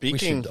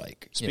speaking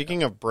like, you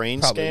speaking of brain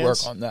probably scans,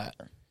 work on that.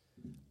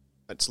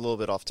 it's a little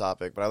bit off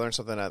topic, but I learned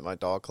something at my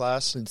dog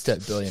class.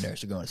 Instead, billionaires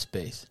should go into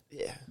space.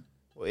 Yeah.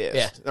 Well, yeah.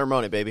 Yeah. They're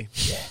money, baby.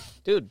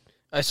 Dude,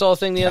 I saw a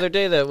thing the other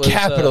day that was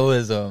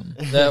Capitalism.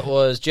 that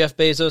was Jeff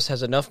Bezos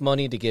has enough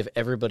money to give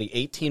everybody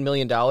 $18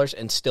 million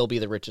and still be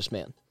the richest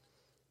man.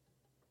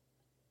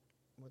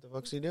 What the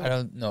fuck's he doing? I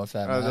don't know if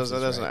that That math is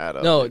doesn't right. add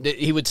up. No,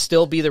 he would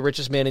still be the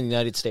richest man in the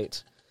United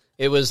States.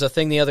 It was a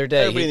thing the other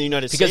day. Everybody in the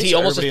United because States he or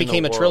almost just everybody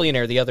in the became a world?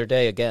 trillionaire the other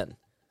day again.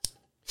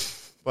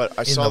 But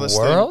I In saw the this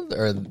world,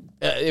 or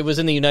It was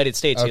in the United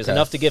States. He was Okay.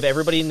 enough to give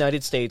everybody in the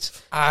United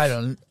States. I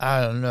don't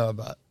know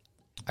about.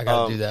 I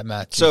gotta do that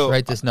math. so- Just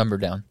write this number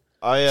down.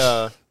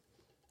 I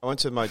went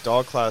to my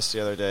dog class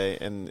the other day,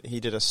 and he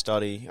did a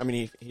study. I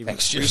mean, he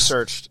Thanks,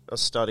 researched a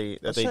study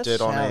that What's they that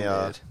did on sound,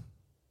 a. dude?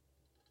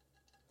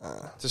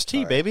 It's his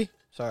tea, Sorry. baby.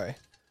 Sorry.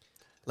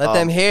 Let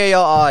them hear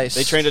your eyes.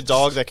 They trained a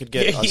dog that could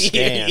get a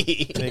scan.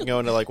 They can go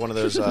into like one of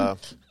those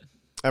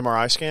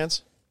MRI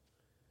scans,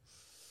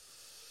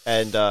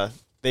 and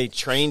they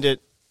trained it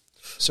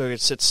so it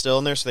could sit still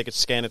in there, so they could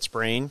scan its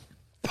brain.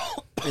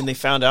 And they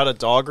found out a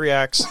dog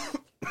reacts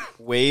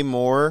way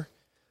more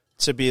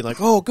to being like,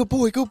 oh, good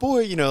boy,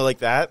 you know, like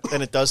that,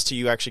 than it does to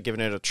you actually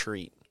giving it a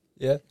treat.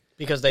 Yeah.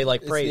 Because they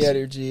like It's praise. the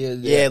energy.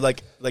 Yeah,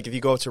 like if you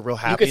go to real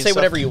happy, You could and say stuff,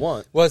 whatever you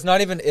want. Well, it's not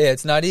even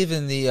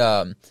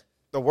the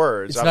The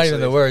words. it's not even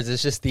obviously. the words.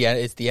 It's just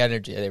it's the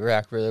energy. They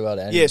react really well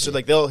to energy. Yeah, so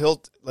like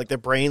he'll like their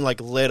brain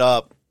like lit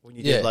up when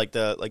you Yeah.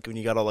 did like when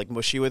you got all like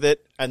mushy with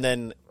it, and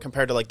then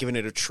compared to like giving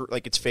it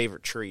like its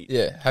favorite treat.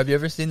 Yeah. Have you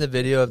ever seen the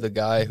video of the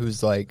guy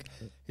who's like,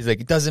 he's like,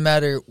 it doesn't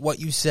matter what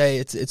you say.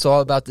 It's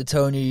all about the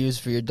tone you use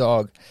for your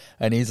dog.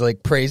 And he's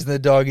like praising the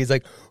dog. He's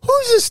like,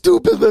 who's a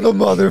stupid little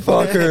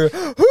motherfucker?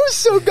 Who's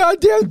so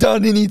goddamn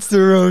done and eats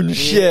their own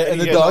shit? And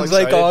he the gets all dog's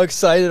like all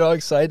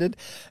excited.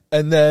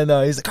 And then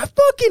he's like, I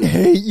fucking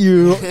hate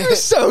you. You're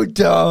so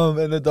dumb.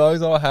 And the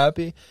dog's all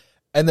happy.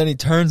 And then he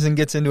turns and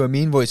gets into a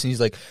mean voice and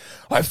he's like,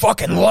 I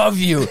fucking love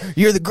you.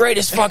 You're the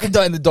greatest fucking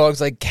dog. And the dog's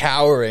like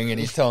cowering and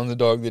he's telling the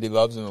dog that he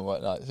loves him and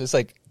whatnot. It's just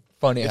like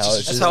funny how it's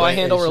That's just how I like,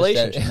 handle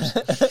it's just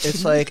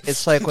relationships.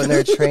 It's like when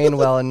they're trained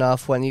well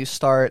enough, when you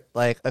start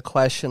like a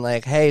question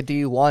like, hey, do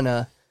you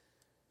wanna,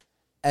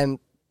 and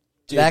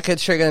that could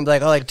trigger them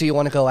like, oh, like, do you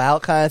want to go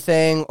out kind of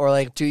thing, or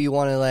like, do you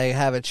want to like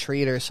have a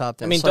treat or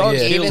something? I mean, So, like,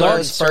 dogs do even learn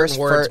those certain first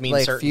words mean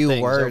like certain few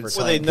things over words.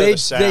 Well, time. they know the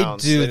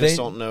sounds. do. They just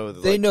don't know.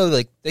 They know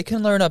like they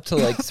can learn up to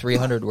like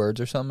 300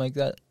 words or something like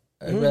that.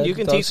 I read You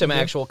can dogs teach them can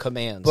do. actual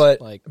commands. But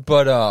like,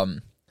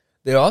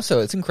 they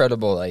also, it's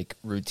incredible like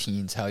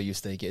routines how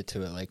used they get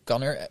to it. Like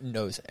Gunner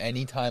knows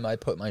anytime I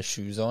put my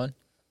shoes on,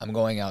 I'm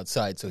going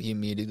outside, so he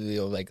immediately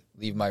will like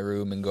leave my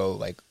room and go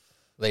like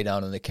lay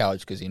down on the couch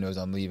because he knows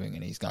I'm leaving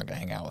and he's not gonna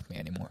hang out with me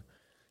anymore.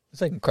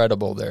 It's like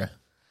incredible their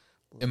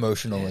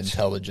emotional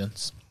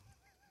intelligence.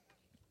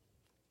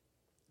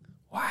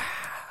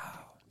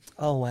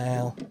 Oh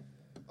wow,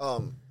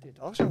 Um, dude,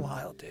 dogs are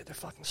wild, dude. They're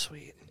fucking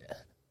sweet.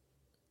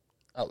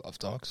 I love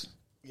dogs.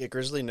 yeah,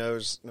 Grizzly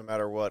knows no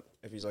matter what,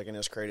 if he's like in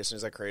his crate, as soon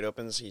as that crate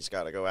opens, he's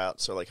got to go out.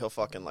 So like he'll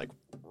fucking like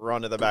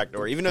run to the back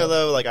door, even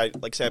though like I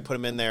say I put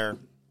him in there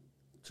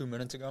 2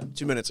 minutes ago.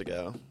 2 minutes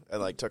ago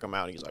and like took him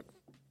out. And he's like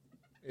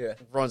Yeah.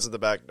 runs to the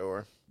back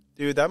door.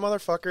 Dude, that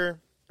motherfucker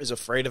is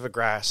afraid of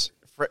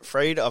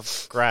afraid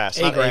of grass,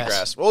 not grass.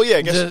 grass. Well, yeah,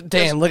 I guess.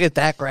 Damn, look at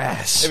that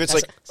grass. If it's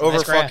That's like a nice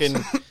over grass.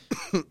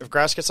 fucking, if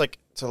grass gets like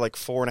to like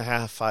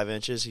 4.5, 5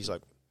 inches, he's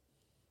like,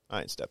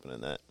 I ain't stepping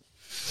in that.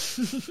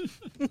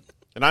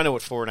 And I know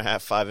what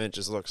 4.5, 5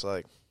 inches looks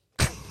like.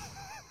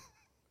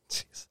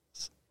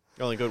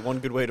 Only one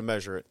good way to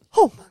measure it.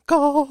 Oh my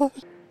god.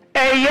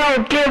 Hey,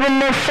 yo, give him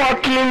the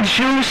fucking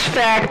juice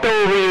fact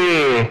over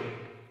here.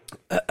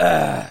 All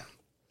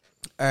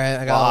right,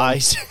 I got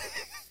Lies.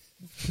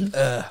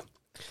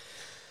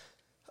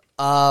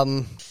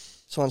 one.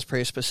 This one's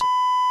pretty specific.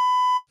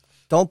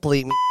 Don't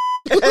bleep me.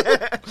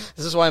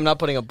 this is why I'm not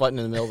putting a button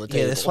in the middle of the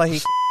Yeah, table. that's why he.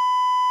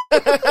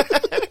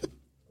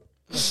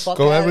 Fuck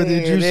Go ahead outta with your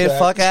here, juice dude. fact.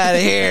 Fuck out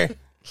of here.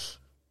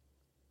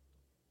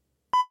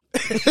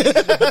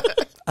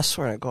 I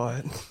swear to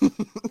God.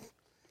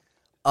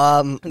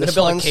 I'm gonna This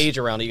build a one's, cage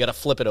around it. You got to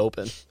flip it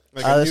open.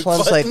 Like a this mute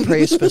one's button. like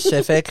pretty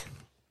specific.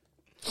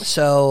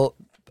 So,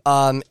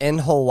 in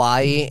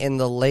Hawaii in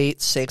the late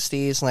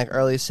 '60s and like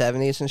early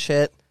 '70s and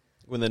shit.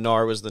 when the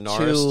Nar was the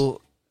Narist.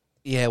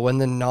 Yeah, when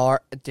the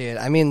Nar, dude.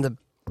 I mean the.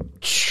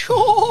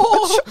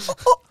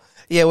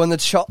 Yeah, when the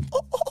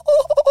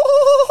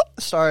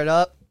started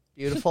up,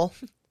 beautiful.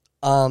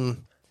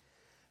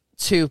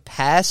 To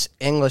pass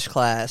English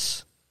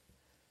class,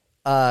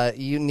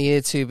 you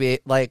needed to be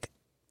like,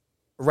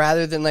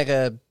 rather than like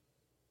a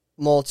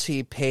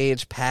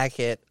multi-page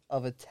packet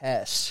of a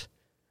test,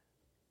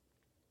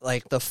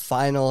 like the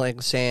final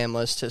exam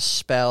was to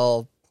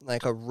spell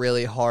like a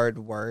really hard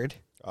word,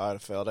 I'd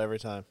have failed every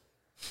time.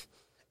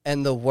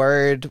 and the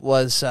word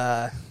was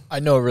I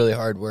know a really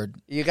hard word.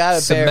 you gotta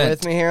bear Cement.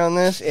 with me here on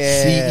this.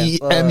 Yeah,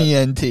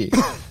 CEMENT.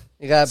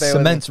 you gotta bear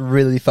with me. Cement's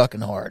really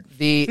fucking hard.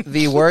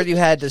 The word you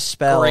had to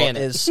spell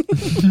Granite. is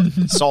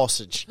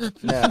Sausage.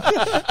 no.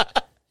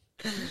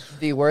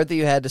 The word that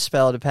you had to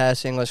spell to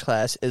pass English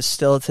class is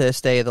still to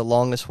this day the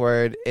longest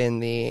word in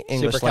the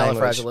English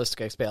language.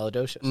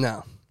 Supercalifragilisticexpialidocious.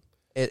 No,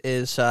 it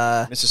is.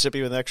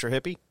 Mississippi with an extra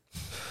hippie.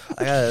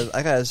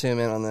 I gotta zoom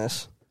in on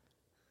this.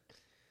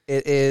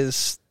 It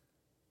is.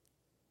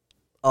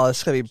 Oh,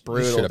 it's gonna be You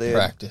brutal, should have dude.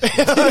 practiced.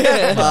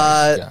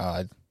 Uh,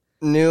 God.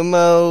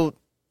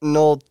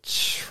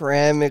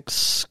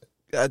 Pneumotramix.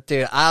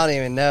 Dude, I don't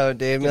even know,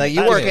 dude. I mean, like,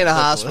 you work in a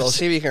hospital.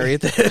 See if you can read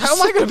this. How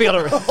am I going to be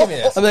able to?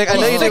 I'm like, I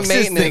know you do Fix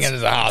this thing maintenance.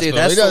 in the hospital. Dude,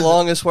 that's He the doesn't-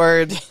 longest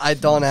word. I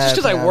don't have. Just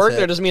because I pronounce work it.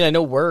 there doesn't mean I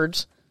know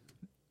words.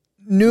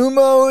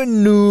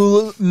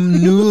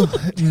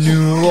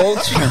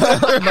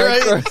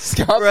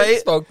 Microscopic Right?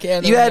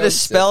 Spokane. You had to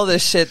spell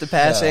this shit to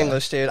pass Yeah.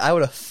 English, dude.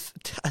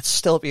 I'd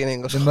still be in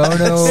English. the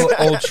mono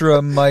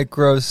ultra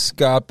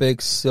microscopic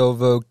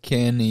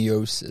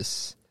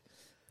silvocaniosis.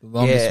 The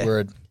longest Yeah.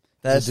 word.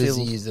 That's the the-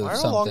 disease of Why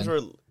are all something.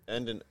 longs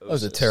end in That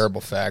was a osis?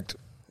 terrible fact.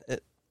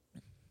 It-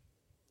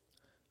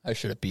 I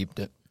should have beeped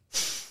it.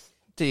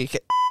 Dude, you can-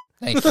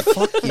 Thank you.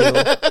 fuck you.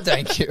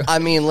 Thank you. I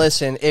mean,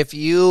 listen, if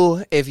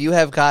you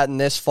have gotten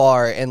this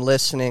far in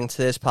listening to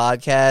this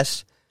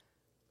podcast,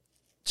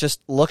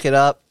 just look it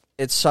up.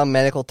 It's some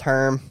medical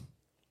term.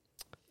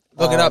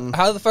 Look it up.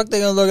 How the fuck they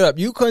gonna look it up?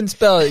 You couldn't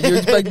spell it. You're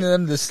expecting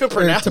them to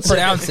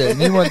pronounce it.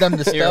 And you want them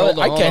to spell it?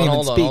 I can't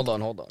even speak. Hold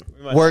on.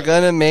 We're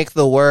gonna make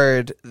the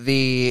word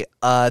the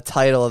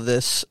title of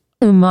this.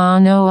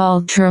 Humano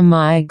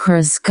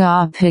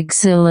ultramicroscopic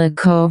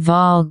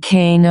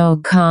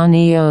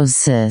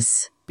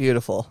silicovolcanoconiosis.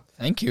 Beautiful.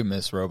 Thank you,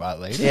 Miss Robot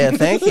Lady. Yeah,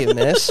 thank you,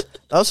 miss.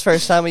 That was the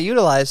first time we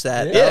utilized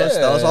that. Yeah,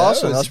 that was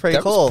awesome. That was pretty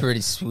cool. That was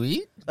pretty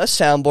sweet. That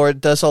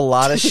soundboard does a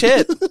lot of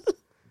shit.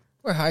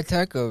 We're high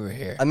tech over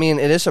here. I mean,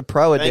 it is a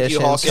pro Thank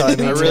edition. you, Hawkins. So I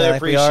mean, really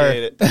like we are-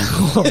 appreciate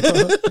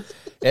it.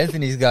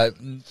 Anthony's got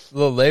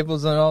little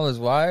labels on all his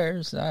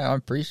wires. I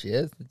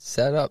appreciate it. It's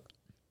set up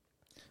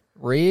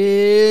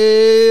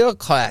real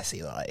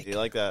classy, like Do you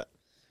like that?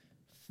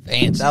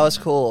 fancy. That was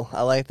cool.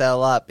 I like that a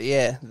lot. But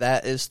yeah,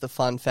 that is the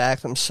fun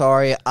fact. I'm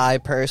sorry, I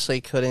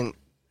personally couldn't.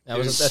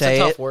 That's say a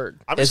tough it. word.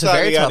 I'm It's just a glad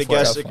very we got a tough word.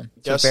 guest, Tough one.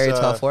 It's a very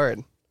tough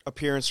word.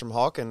 appearance from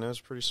Hawking. That was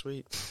pretty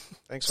sweet.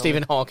 Thanks,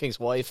 Stephen homie. Hawking's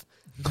wife.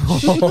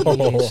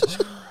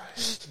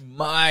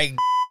 My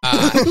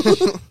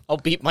gosh. I'll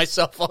beat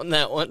myself on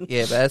that one.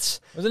 Yeah, but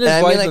that's Wasn't his I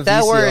mean, wife like, a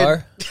that VCR?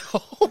 word-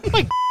 Oh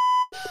my!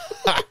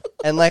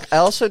 and like I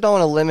also don't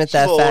want to limit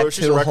that She's a- fact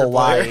she's a to record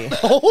Hawaii.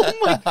 Oh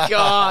my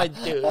God,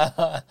 dude!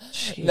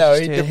 Jeez, No, he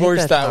dude, hit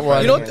divorced that top one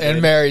right You know here, what- and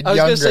dude. married I was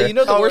younger. gonna say, you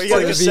know the Oh, worst you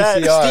part got is the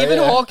cassette. Stephen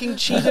yeah. Hawking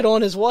cheated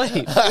on his wife.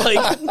 Like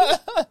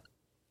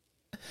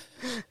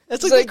that's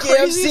It's like like, the yeah, I'm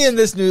craziest. seeing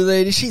this new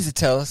lady. She's a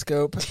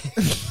telescope.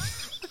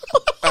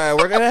 All right,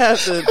 we're gonna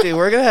have to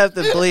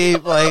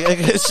bleep like a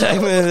good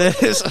segment of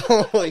this.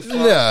 Holy fuck.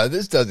 No,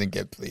 this doesn't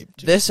get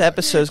bleeped. This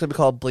episode is gonna be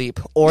called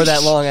bleep or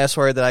that long ass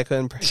word that I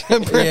couldn't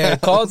pronounce. Yeah,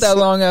 call it that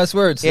long ass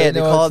word. So Yeah, they they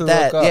know call what it to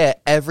that. look up. Yeah,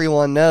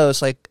 everyone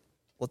knows. Like,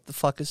 what the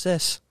fuck is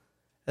this?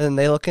 And then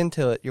they look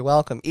into it. You're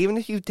welcome. Even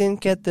if you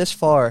didn't get this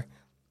far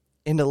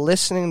into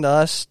listening to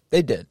us,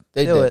 They did.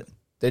 They Do did. it.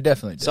 They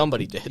definitely did.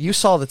 Somebody did. you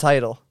saw the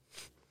title,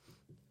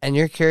 and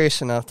you're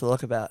curious enough to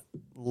look it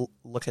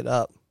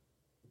up.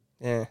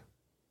 Yeah,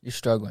 You're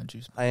struggling,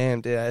 Juice. I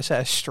am, dude. I just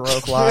had a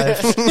stroke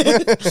live.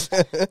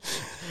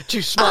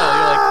 You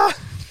smile. You're like,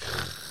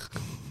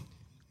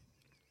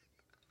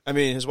 I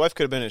mean, his wife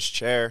could have been his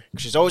chair.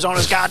 She's always on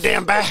his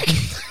goddamn back.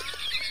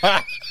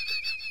 are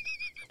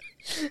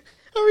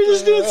we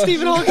just doing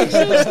Stephen Hawking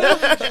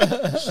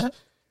shows?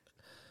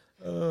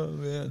 Oh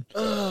man.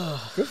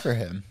 Good for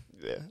him.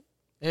 Yeah.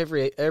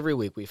 Every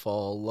week we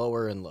fall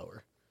lower and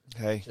lower.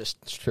 Hey, Just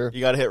It's true.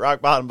 you got to hit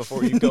rock bottom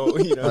before you go.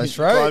 You know, That's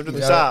you right. climb to the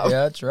Yeah, top.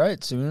 yeah, that's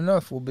right. Soon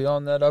enough, we'll be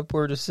on that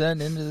upward ascent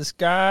into the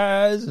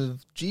skies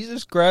of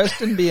Jesus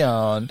Christ and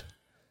beyond,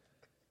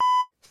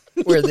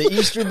 where the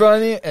Easter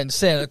Bunny and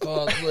Santa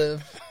Claus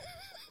live.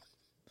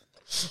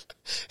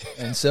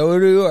 And so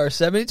do our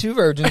 72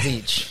 virgins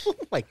each. oh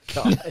my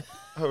God.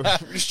 Oh, we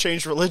just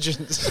changed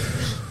religions.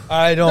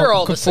 I They're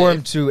all don't the conform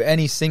same. to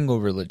any single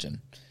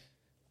religion,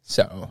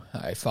 so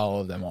I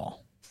follow them all.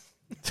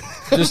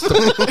 Just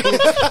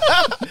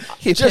the,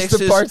 He Just picks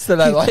the parts that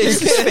I he like. picks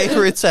his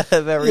favorites out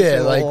of every yeah,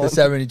 single like one. the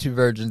 72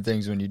 virgin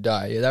things when you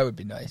die. Yeah, that would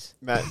be nice.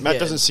 Matt Yeah.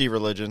 doesn't see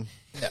religion.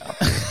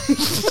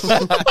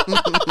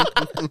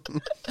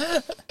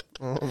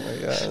 Oh my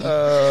god.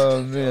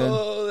 Oh man,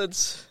 Oh,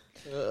 that's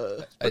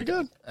Pretty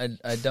good.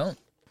 I don't.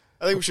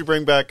 I think we should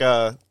bring back.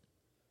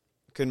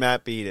 Could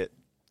Matt beat it?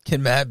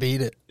 Can Matt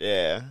beat it?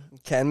 Yeah.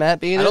 Can Matt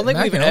beat it? I don't think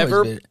Matt we've can always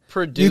ever beat it.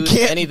 produced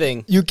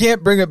anything. You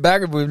can't bring it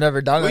back if we've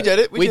never done it. We did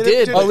it. We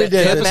did. Oh, we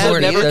did. Can The Matt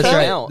tortoise. never That's came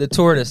right. out. The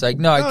tortoise. Like,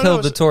 no, I No, killed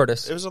it the was-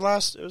 tortoise. It was the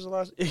last.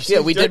 Yeah,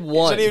 we did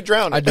one. He said he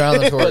drowned. I drowned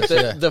the But tortoise.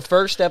 yeah. the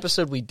first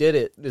episode we did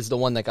it is the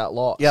one that got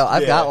lost. Yo,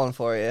 I've Yeah. got one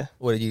for you.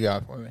 What did you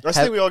got for me? I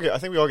think we all get. I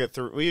think we all get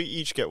through. We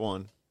each get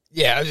one.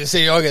 Yeah, I was just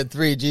saying, you all get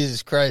 3.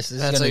 Jesus Christ, this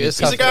That's is gonna like- be it's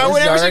tough. He's like, I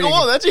win every single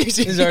one. That's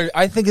easy.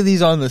 I think of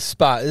these on the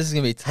spot. This is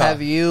gonna be tough. Have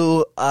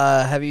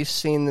you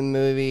seen the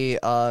movie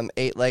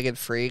Eight-Legged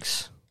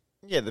Freaks?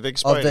 Yeah, the big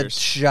Of the spiders.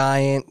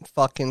 giant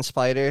fucking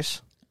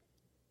spiders.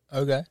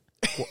 Okay.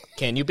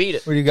 Can you beat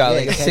it? What do you got? Yeah,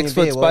 like a can you 6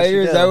 foot beat it? What would spider?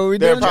 you Is do? that what we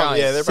They're doing? probably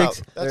yeah. They're Six-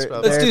 about. That's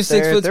about. Let's do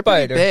 6-foot they're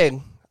pretty spider.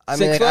 big. I 6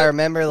 mean, like, foot? I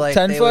remember like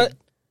 10 they foot?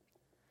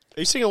 Are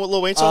you singing what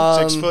Lil Wayne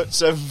song? 6 foot,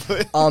 7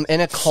 foot. would,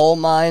 in a coal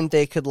mine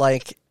they could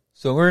like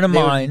So we're in a they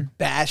would mine.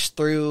 bash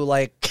through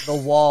like the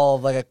wall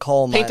of like a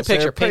coal mine. Paint the So they're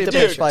picture, paint pretty the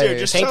big picture. spiders. Dude,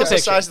 just Paint tell the us the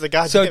picture. size of the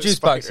goddamn So Juice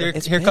spider. Box, here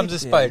It's comes big, the dude.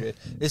 spider.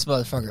 This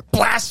motherfucker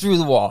blasts through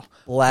the wall.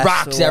 Blast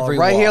rocks the wall. every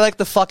right wall. here, like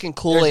the fucking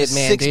Kool-Aid There's a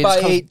man. 6 dude. by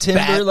Just comes 8 timber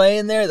back.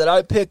 laying there that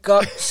I pick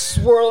up,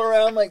 swirl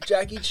around like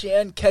Jackie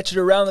Chan, catch it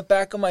around the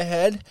back of my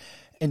head,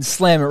 and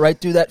slam it right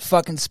through that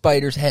fucking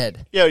spider's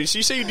head. Yeah, you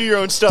say you do your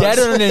own stunts. Dead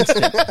in an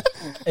instant.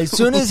 As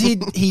soon as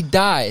he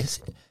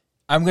dies,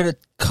 I'm gonna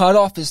cut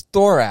off his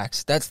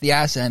thorax. That's the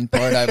ass end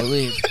part, I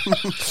believe.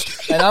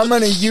 And I'm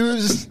gonna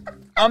use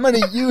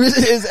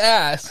his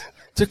ass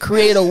to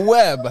create a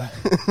web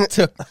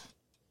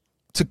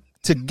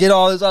to get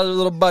all his other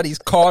little buddies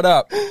caught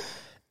up.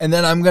 And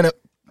then I'm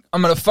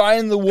gonna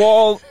find the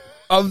wall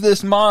of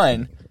this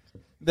mine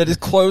that is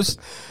close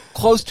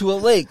to a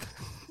lake,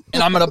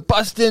 and I'm gonna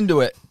bust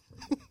into it.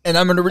 and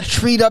I'm going to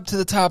retreat up to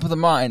the top of the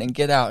mine and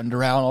get out and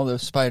drown all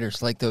those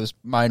spiders like those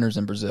miners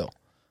in Brazil.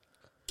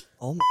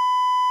 Oh my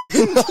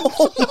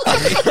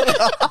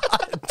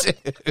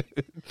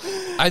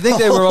I think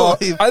they were all.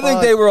 Holy I think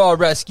fuck. they were all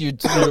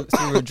rescued through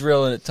a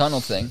drill in a tunnel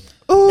thing.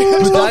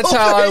 But that's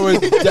how I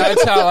would.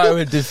 That's how I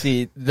would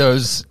defeat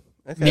those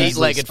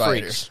Eight-legged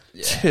spiders.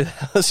 freaks. Dude,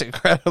 that was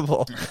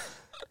incredible.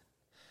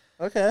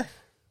 Okay.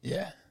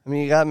 Yeah. I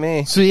mean, you got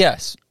me. So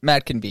yes,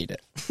 Matt can beat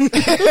it.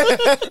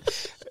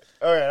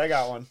 All right, I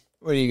got one.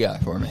 What do you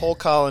got for me? Whole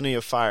colony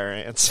of fire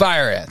ants.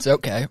 Fire ants.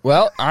 Okay.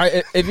 Well,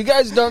 if you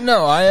guys don't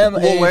know, I am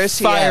Well, a where's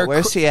he fire. at?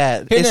 Where's he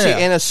at? Hey, Is no, he no.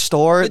 in a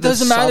store? It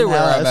doesn't matter where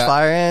I'm at.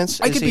 Fire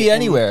ants. I Is could he be in-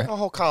 anywhere. A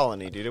whole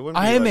colony, dude. It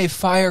wouldn't I be am like, a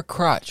fire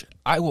crotch.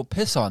 I will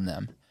piss on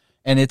them,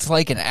 and it's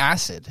like an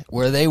acid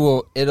where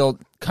it'll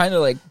kind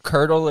of like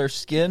curdle their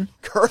skin,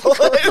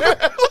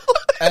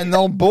 and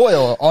they'll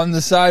boil on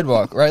the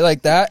sidewalk, right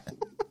like that.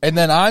 And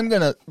then I'm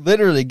gonna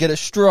literally get a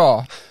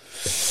straw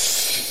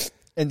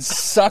and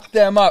suck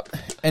them up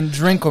and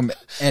drink them,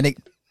 and it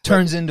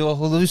turns into a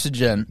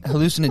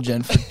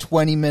hallucinogen for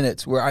 20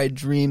 minutes, where I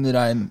dream that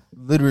I'm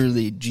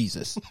literally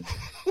Jesus.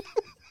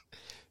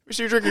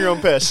 So you're drinking your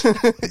own piss. A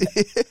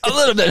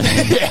little bit,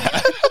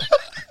 yeah.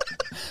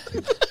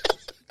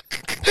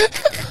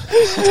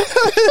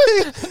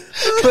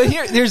 But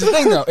here's the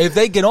thing, though. If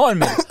they get on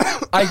me,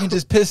 I can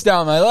just piss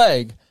down my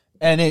leg,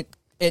 and it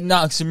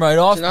knocks them right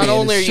off. Not me. And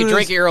only are as you soon as-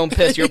 drinking your own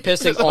piss, you're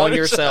pissing on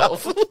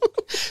yourself.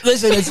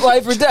 listen, it's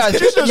life or death.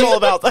 It's all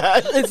about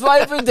that. It's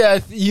life or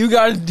death. You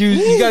gotta do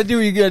what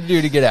you gotta do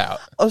to get out.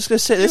 I was gonna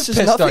say this is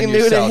Pissed on nothing new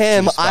to yourself,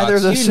 him. Juice Either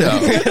of Box. those You know.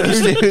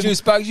 scenarios, dude.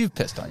 Juice Box, you've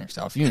pissed on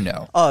yourself. You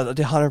know. Oh,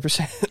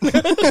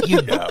 100%.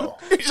 You know.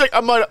 He's like,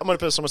 I'm gonna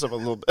piss on myself a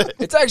little bit.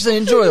 It's actually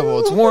enjoyable.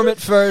 It's warm at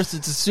first.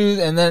 It's a soothe,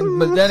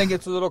 but then it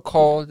gets a little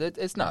cold.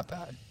 It's not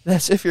bad.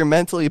 That's if you're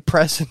mentally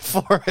present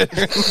for it.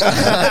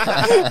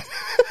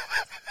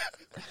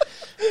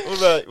 Or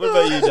not. What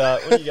about you,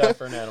 Dot? What do you got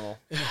for an animal?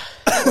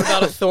 What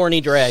about a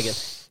thorny dragon?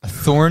 A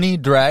thorny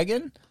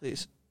dragon?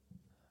 Please.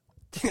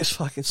 Thing is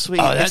fucking sweet.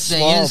 Oh, that it's thing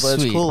small, is but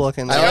it's sweet. cool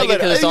looking. I like it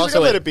because it's He's gonna also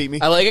let it beat me.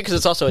 I like it because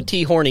it's also a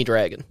T-horny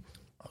dragon.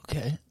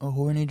 Okay, a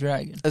horny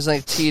dragon. It's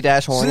like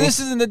T-horny. So this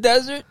is in the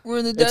desert? We're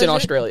in the desert? It's in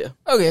Australia.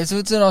 Okay, so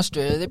it's in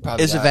Australia. They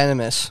probably Is it got it.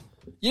 venomous?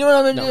 You know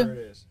what I'm going to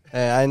do?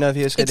 I know if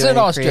you was going It's to do in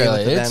anything creative Australia.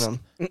 with the It's- venom.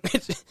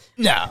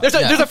 No. There's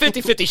a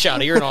 50-50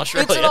 shot of you're in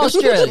Australia. It's in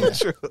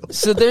Australia.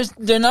 So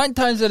there 9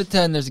 times out of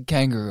 10 there's a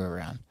kangaroo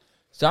around.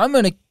 So I'm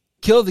going to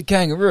kill the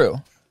kangaroo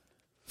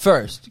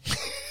first,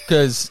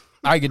 because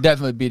I could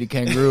definitely beat a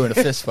kangaroo in a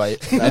fist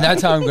fight, and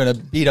that's how I'm going to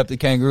beat up the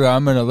kangaroo.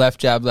 I'm going to left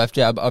jab,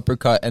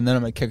 uppercut, and then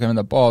I'm going to kick him in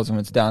the balls when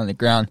it's down on the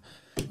ground.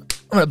 I'm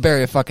going to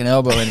bury a fucking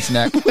elbow in its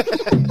neck.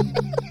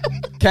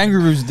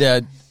 Kangaroo's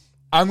dead.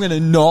 I'm going to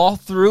gnaw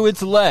through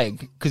its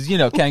leg, because,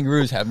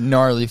 kangaroos have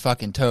gnarly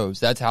fucking toes.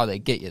 That's how they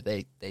get you.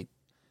 They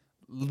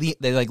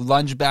like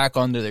lunge back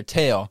onto their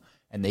tail,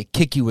 and they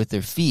kick you with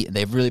their feet, and they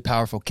have really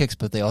powerful kicks,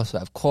 but they also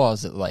have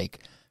claws that like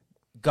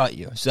gut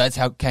you. So that's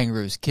how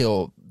kangaroos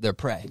kill their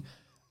prey.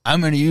 I'm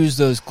going to use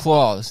those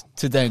claws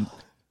to then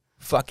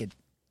fucking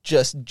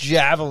just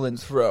javelin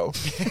throw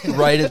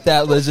right at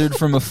that lizard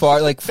from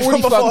afar, like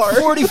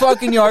 40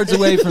 fucking yards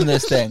away from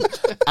this thing.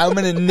 I'm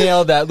going to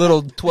nail that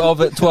little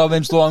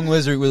 12-inch long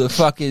lizard with a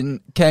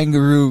fucking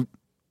kangaroo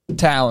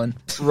talon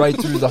right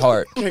through the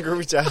heart.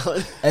 Kangaroo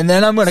talon. And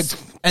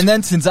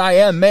then since I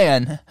am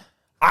man,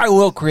 I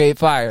will create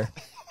fire,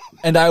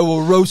 and I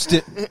will roast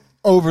it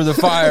over the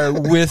fire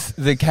with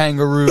the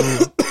kangaroo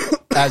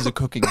as a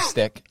cooking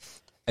stick,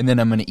 and then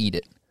I'm going to eat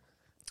it.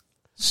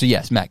 So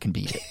yes, Matt can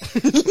beat it.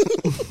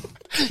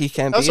 He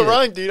can't That's beat a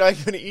rhyme, dude. I'm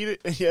gonna eat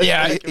it.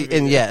 Yeah,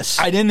 And yes.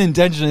 I didn't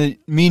intentionally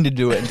mean to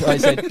do it until I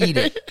said eat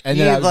it, and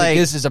then You I was like, like-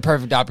 this is a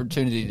perfect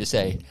opportunity to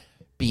say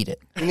beat it.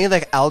 You need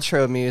like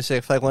outro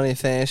music for like when he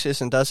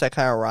finishes and does that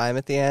kind of rhyme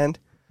at the end.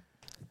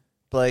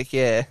 But like,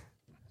 yeah.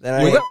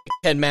 Then We I got-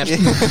 Ken Matt. You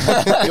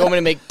want me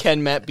to make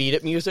Ken Matt beat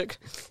it music?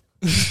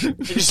 Can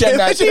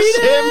Matt beat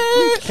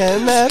it?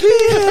 can that be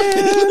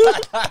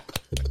it?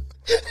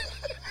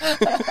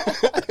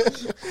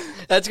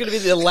 That's going to be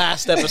the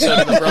last episode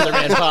of the Brother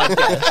Man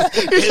podcast.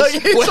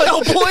 It's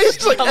Well,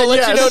 boys, like, I'm going to let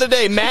yes. you know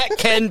today, Matt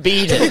can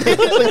beat it.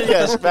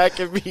 Yes, Matt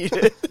can beat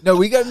it. No,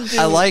 we got to do.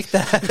 I like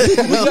that.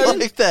 I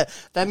like that.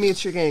 That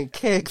means you're getting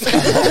kicked.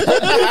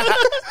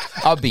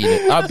 I'll beat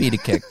it. I'll beat a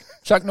kick.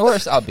 Chuck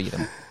Norris, I'll beat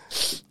him.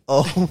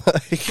 Oh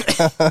my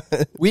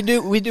god. We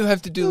do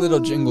have to do little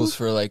jingles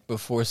for like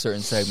before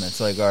certain segments,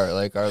 like our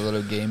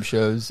little game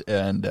shows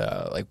and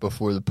like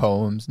before the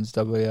poems and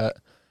stuff like that.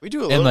 We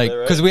do a And little like bit,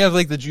 right? because we have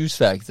like the juice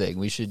fact thing,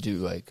 we should do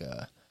like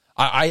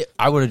I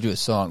want to do a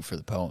song for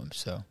the poems,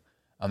 so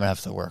I'm gonna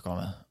have to work on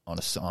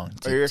a song.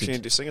 Are you actually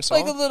going to sing a song?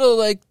 like a little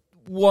like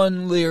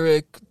one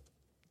lyric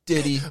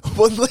ditty?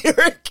 One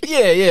lyric?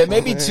 Yeah,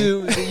 maybe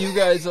two. You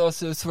guys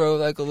also throw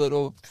like a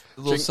little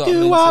something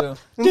doo-wop,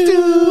 into.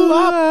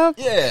 Doo-wop.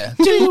 Yeah,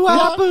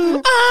 Doo-wop.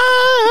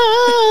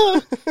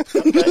 Ah.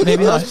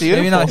 maybe not. That's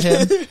Maybe not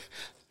him. beautiful.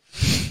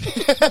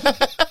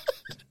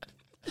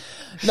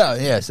 No,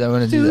 yes, I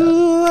want to do that.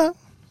 Doo-wop.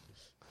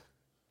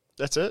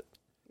 That's it.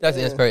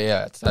 That's pretty.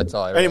 Yeah, that's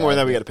all. Any more than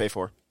that, we got to pay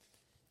for.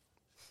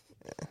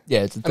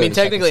 Yeah, it's. I mean,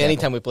 technically,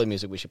 anytime we play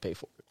music, we should pay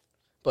for it.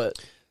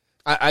 But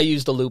I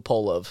use the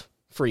loophole of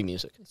free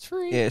music. It's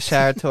free. Yeah,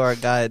 shout out to our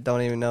guy that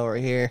don't even know we're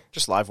here.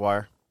 Just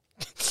LiveWire.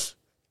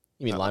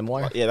 You mean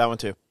LimeWire? Yeah, that one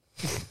too.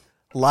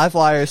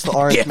 Livewire is the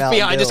Orange The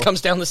Mountain FBI Dew. just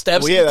comes down the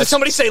steps. Well, yeah, Did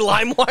somebody say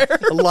LimeWire?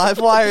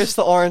 Livewire is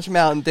the Orange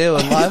Mountain Dew,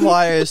 and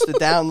Livewire is the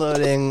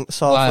downloading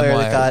software LimeWire.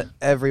 that got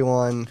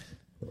everyone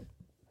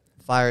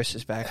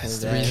viruses back in the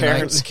day.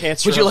 Karen's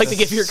cancer. Would you like to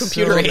give your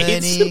computer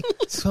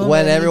AIDS?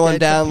 When everyone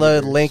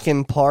downloaded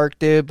Linkin Park,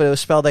 dude, but it was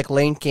spelled like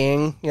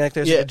Linking. You know, like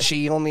there's Yeah. a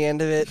G on the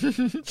end of it.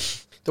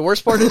 The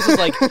worst part is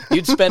like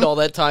you'd spend all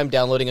that time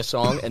downloading a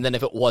song, and then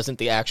if it wasn't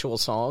the actual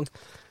song,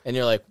 and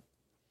you're like,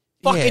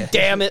 "Fucking Yeah.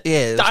 damn it!" Yeah,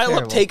 it was dial-up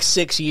terrible. takes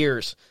 6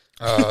 years.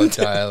 Oh,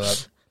 dial up.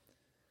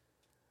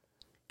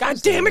 God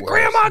damn it, worst.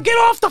 Grandma, get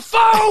off the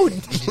phone!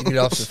 Get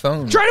off the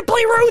phone. Try to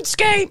play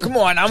RuneScape. Come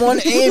on, I'm on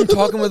AIM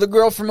talking with a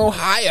girl from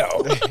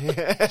Ohio.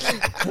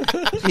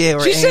 Yeah,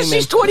 we're She says aiming.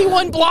 she's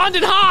 21, blonde,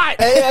 and hot.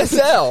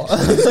 ASL.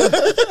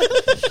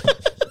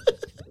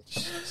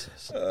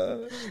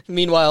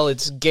 Meanwhile,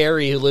 it's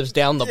Gary who lives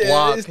down the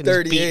block and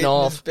is beating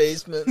off.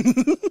 basement.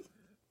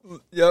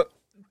 Yep.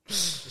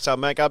 That's how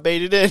Matt got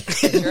baited in.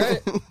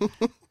 Right.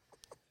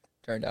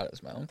 Turned out it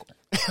was my uncle.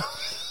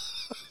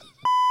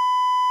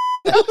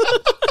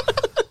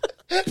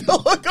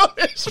 The look on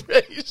his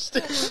face.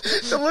 Dude.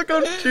 The look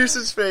on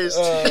Juice's face.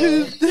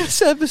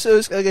 This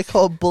episode's gonna get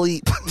called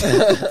Bleep.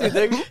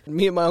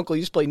 Me and my uncle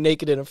used to play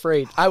Naked and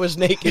Afraid. I was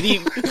naked, he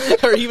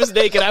was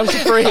naked, I was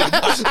afraid.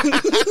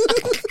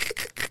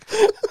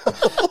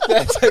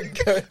 That's a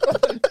good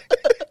one.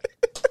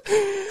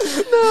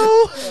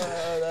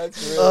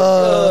 That's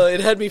really It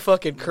had me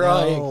fucking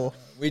crying. No.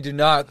 We do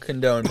not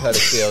condone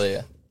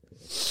pedophilia.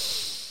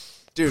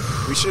 Dude,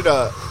 we should,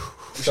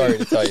 Sorry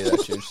to tell you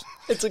that, Juice.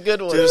 It's a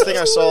good one. dude, this thing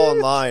I saw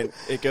online,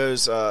 it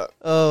goes, Oh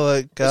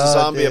my god. it's a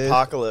zombie dude.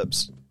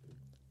 apocalypse.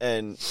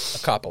 And,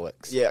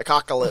 Apocalypse. yeah,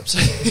 apocalypse.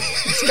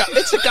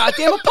 It's a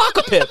goddamn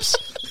apocalypse.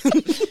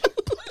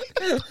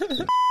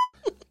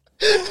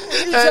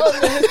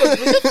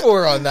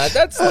 Four on that.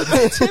 That's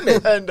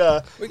timid. And,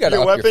 We gotta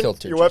your up your weapon,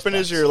 filter, your Juice weapon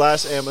is Box. your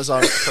last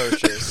Amazon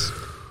purchase.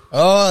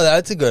 Oh,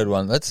 that's a good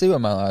one. Let's see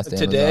what my last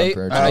Today,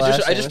 Amazon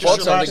purchase. I just Last bought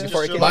Amazon something purchase.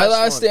 before I came. My last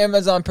last one.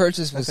 Amazon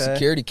purchase was Okay.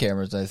 security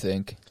cameras, I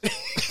think.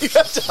 You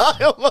have to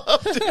dial them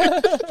up,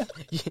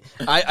 dude.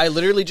 I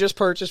literally just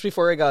purchased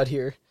before I got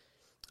here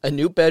a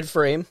new bed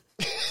frame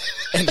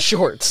and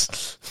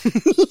shorts.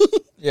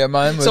 Yeah,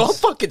 mine was. So I'm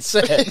fucking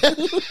sad.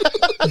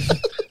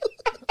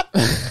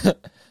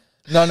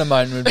 None of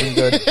mine would be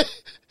good.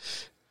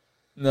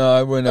 No,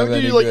 I wouldn't I'll have give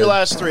any you like good. your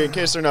last three in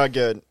case they're not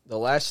good. The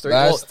last three.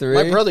 Last three?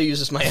 My brother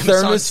uses my Amazon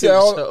too.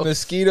 Thermocell, So.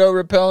 mosquito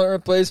repellent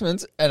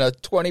replacements, and a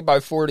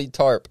 20x40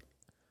 tarp.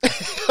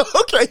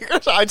 Okay, you're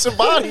gonna hide some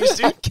bodies,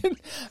 dude.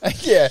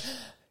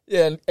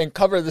 Yeah, and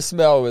cover the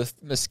smell with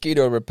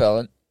mosquito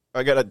repellent.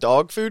 I got a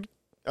dog food,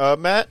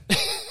 Matt.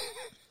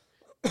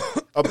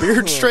 A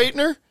beard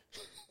straightener.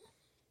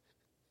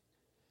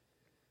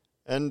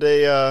 And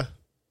a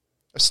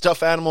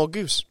stuffed animal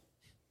goose.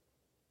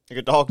 Like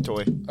a dog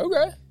toy.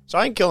 Okay. So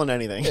I ain't killing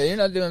anything. Yeah, you're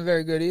not doing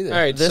very good either. All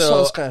right, This so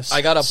one's gonna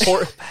I got a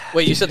port.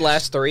 Wait, you said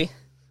last three,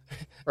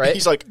 right?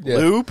 He's like, Yeah.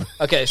 lube?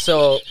 Okay,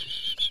 so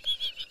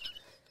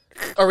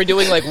are we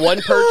doing like one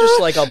purchase,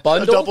 like a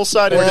bundle? A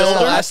double-sided Or just dildo?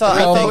 the I last thought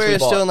three we things were we just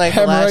bought? doing like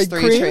the last Hemorrhoid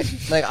three. cream?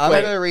 Like I'm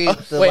Wait, gonna read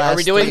the wait, last are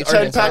we doing- three are-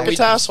 10 items. pack of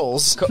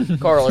tassels.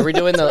 Carl, are we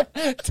doing the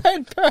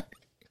 10 pack.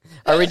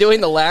 are we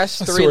doing the last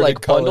three Assorted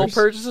like bundle colors.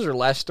 purchases or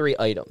last three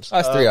items?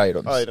 Last three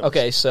items. Items.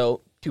 Okay, so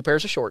 2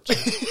 pairs of shorts,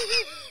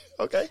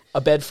 Okay. a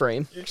bed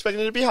frame, You're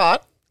expecting it to be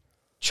hot.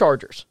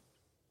 chargers,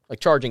 like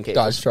charging cables.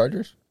 Dodge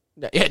Chargers.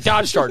 Yeah,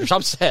 Dodge Chargers.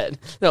 I'm sad.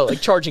 No,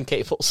 like charging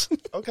cables,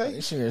 Okay.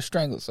 You're gonna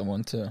strangle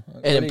someone too.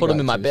 and then put them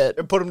in my bed.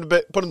 And put him to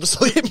bed. Put him to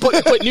sleep.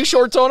 Put new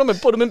shorts on them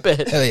and put them in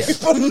bed. Hell yeah.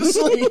 Put him to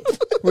sleep.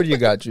 What do you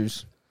got,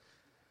 Juice?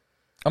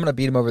 I'm gonna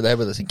beat him over the head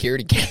with a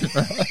security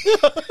camera.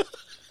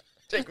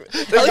 Take At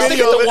least they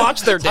video get of to it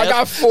watch their I death.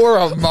 got 4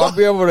 of them. I'll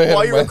be able to hit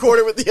while him you with. record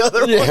it with the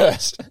other Yeah.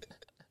 ones.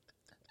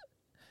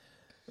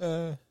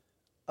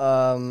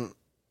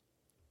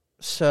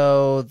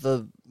 So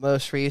the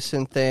most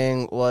recent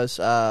thing was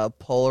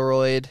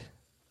Polaroid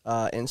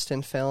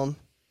instant film.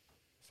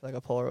 It's like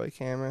a Polaroid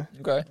camera.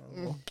 Okay.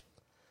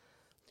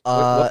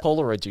 What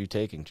Polaroids are you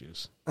taking,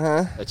 Juice?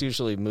 Huh? That's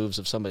usually moves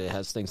of somebody that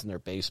has things in their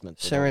basement.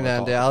 they Simmer don't wanna down,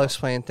 talk dude. I'll about.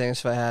 explain things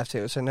if I have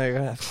to. So I know you're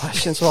gonna have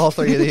questions with all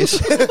three of these.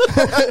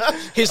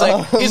 He's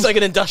like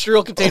an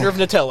industrial container of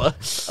Nutella.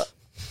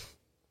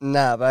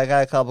 Nah, but I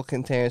got a couple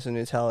containers of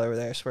Nutella over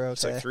there, so we're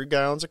It's okay. like 3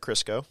 gallons of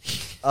Crisco.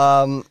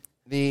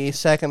 The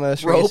second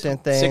most Rope,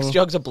 recent 6 thing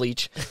jugs of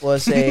bleach.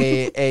 was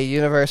a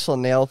universal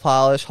nail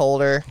polish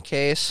holder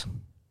case.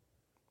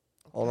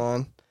 Hold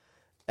on.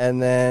 And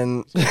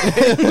then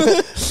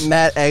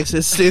Matt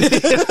exits studio.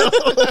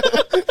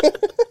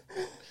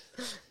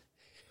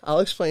 I'll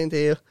explain to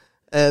you.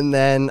 And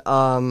then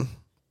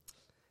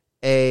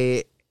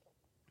a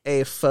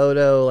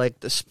photo like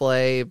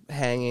display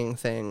hanging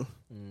thing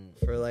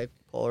for like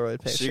Polaroid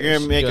pictures. So you're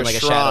gonna make Doing a like a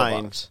shadow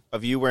shrine box.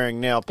 of you wearing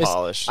nail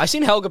polish. I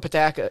seen Helga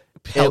Pataki.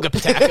 Helga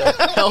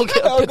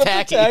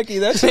Pataki.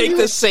 That's make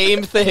the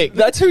same thing.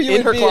 That's who you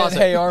in her would be closet.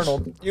 in Hey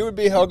Arnold. You would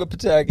be Helga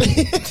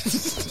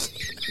Pataki.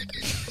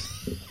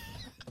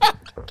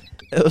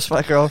 It was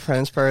my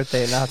girlfriend's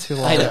birthday not too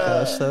long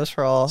ago, so those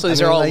were all. So these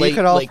are all like, late- you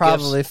could all late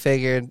probably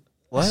figured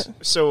what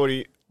So what do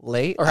you,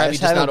 late, Or have I you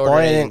just just not haven't ordered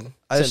bought anything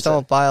I just since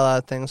don't buy a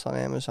lot of things on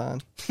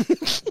Amazon.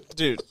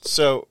 dude?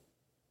 So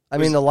I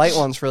mean, the light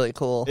one's really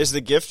cool. is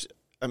the gift?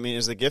 I mean,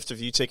 is the gift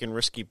of you taking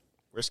risky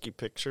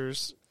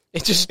pictures?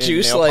 It's just In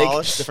juice nail like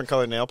polish, different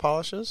colored nail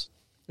polishes.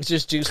 it's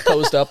just juice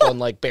posed up on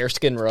like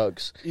bearskin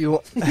rugs.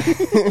 You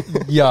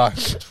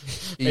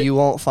Yuck. you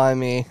won't find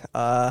me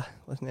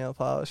with nail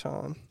polish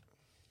on.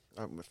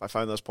 If I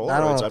find those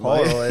Not on Polaroids, a I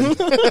might.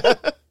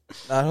 Polaroid.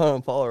 Not on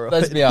a Polaroid.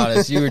 Let's be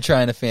honest. You were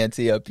trying to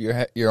fancy up your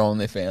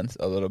OnlyFans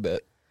a little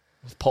bit.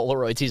 With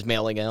Polaroids he's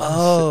mailing out.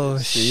 Oh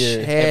So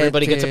shit!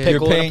 Everybody gets a dude.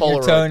 pickle. You're and a painting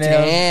your Polaroid.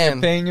 toenails. Damn.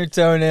 You're painting your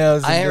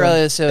toenails. I and didn't doing-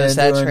 realize it was and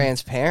that doing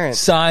transparent.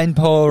 Signed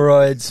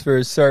Polaroids for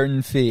a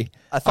certain fee.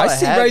 I thought I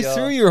see had right y'all.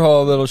 through your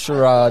whole little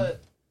charade.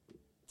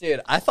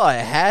 Dude, I thought I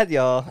had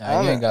y'all. I Nah,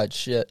 don't you ain't know. got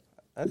shit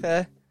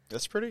Okay.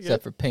 That's pretty good.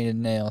 except for painted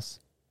nails.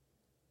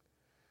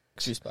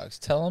 Juicebox,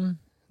 tell them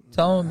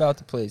about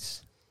the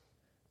place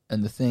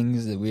and the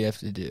things that we have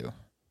to do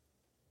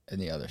and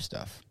the other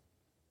stuff.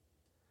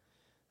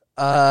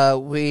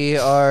 We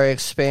are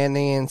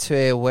expanding into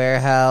a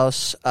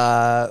warehouse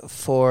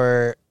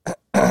for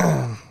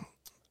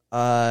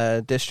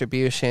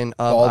distribution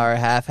of Bald. our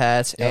half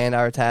hats Yep. and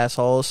our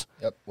tassels.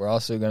 Yep. We're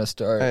also going to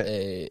start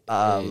Alright,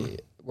 a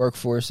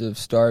workforce of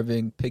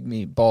starving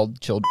pygmy bald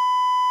children.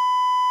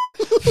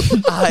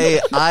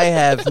 I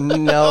have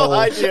no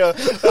idea.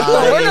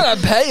 We're going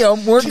to pay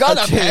them. We're going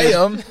to pay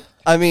them.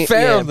 I mean,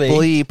 Fairly. yeah,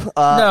 bleep.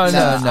 No. I'm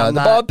The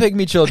not- bald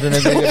pygmy children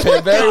are going to get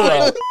paid very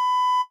well.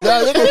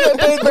 No, they're going to get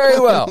paid very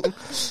well.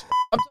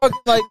 I'm talking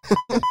like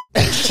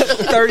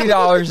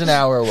 $30 an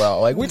hour.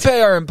 Well, like we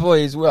pay our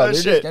employees well. Oh, They're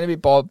just shit. going to be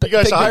bald. You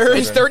guys pygmy hiring?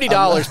 It's children.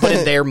 $30, but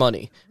in their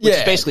money, which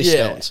is basically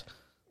stones.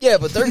 Yeah,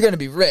 but they're going to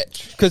be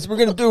rich because we're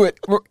going to do it.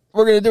 We're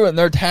going to do it in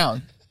their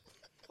town.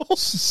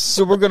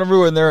 So we're going to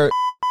ruin their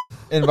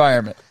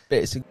environment,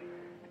 basically.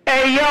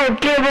 Hey, yo,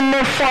 give him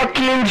the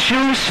fucking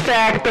juice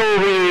fact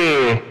over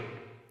here.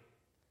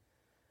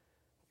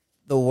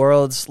 The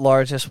world's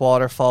largest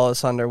waterfall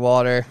is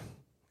underwater.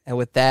 And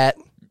with that,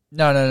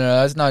 No,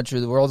 that's not true.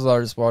 The world's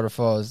largest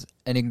waterfall is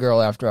any girl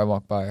after I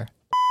walk by her.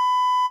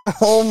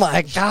 oh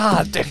my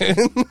god, dude.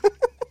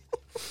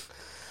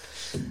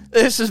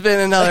 This has been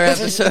another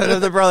episode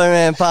of the Brother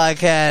Man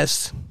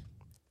Podcast.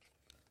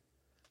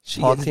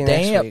 Talk to you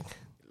next Damp. week.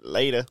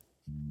 Later.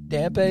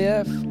 Damp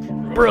AF.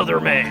 Brother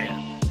Man.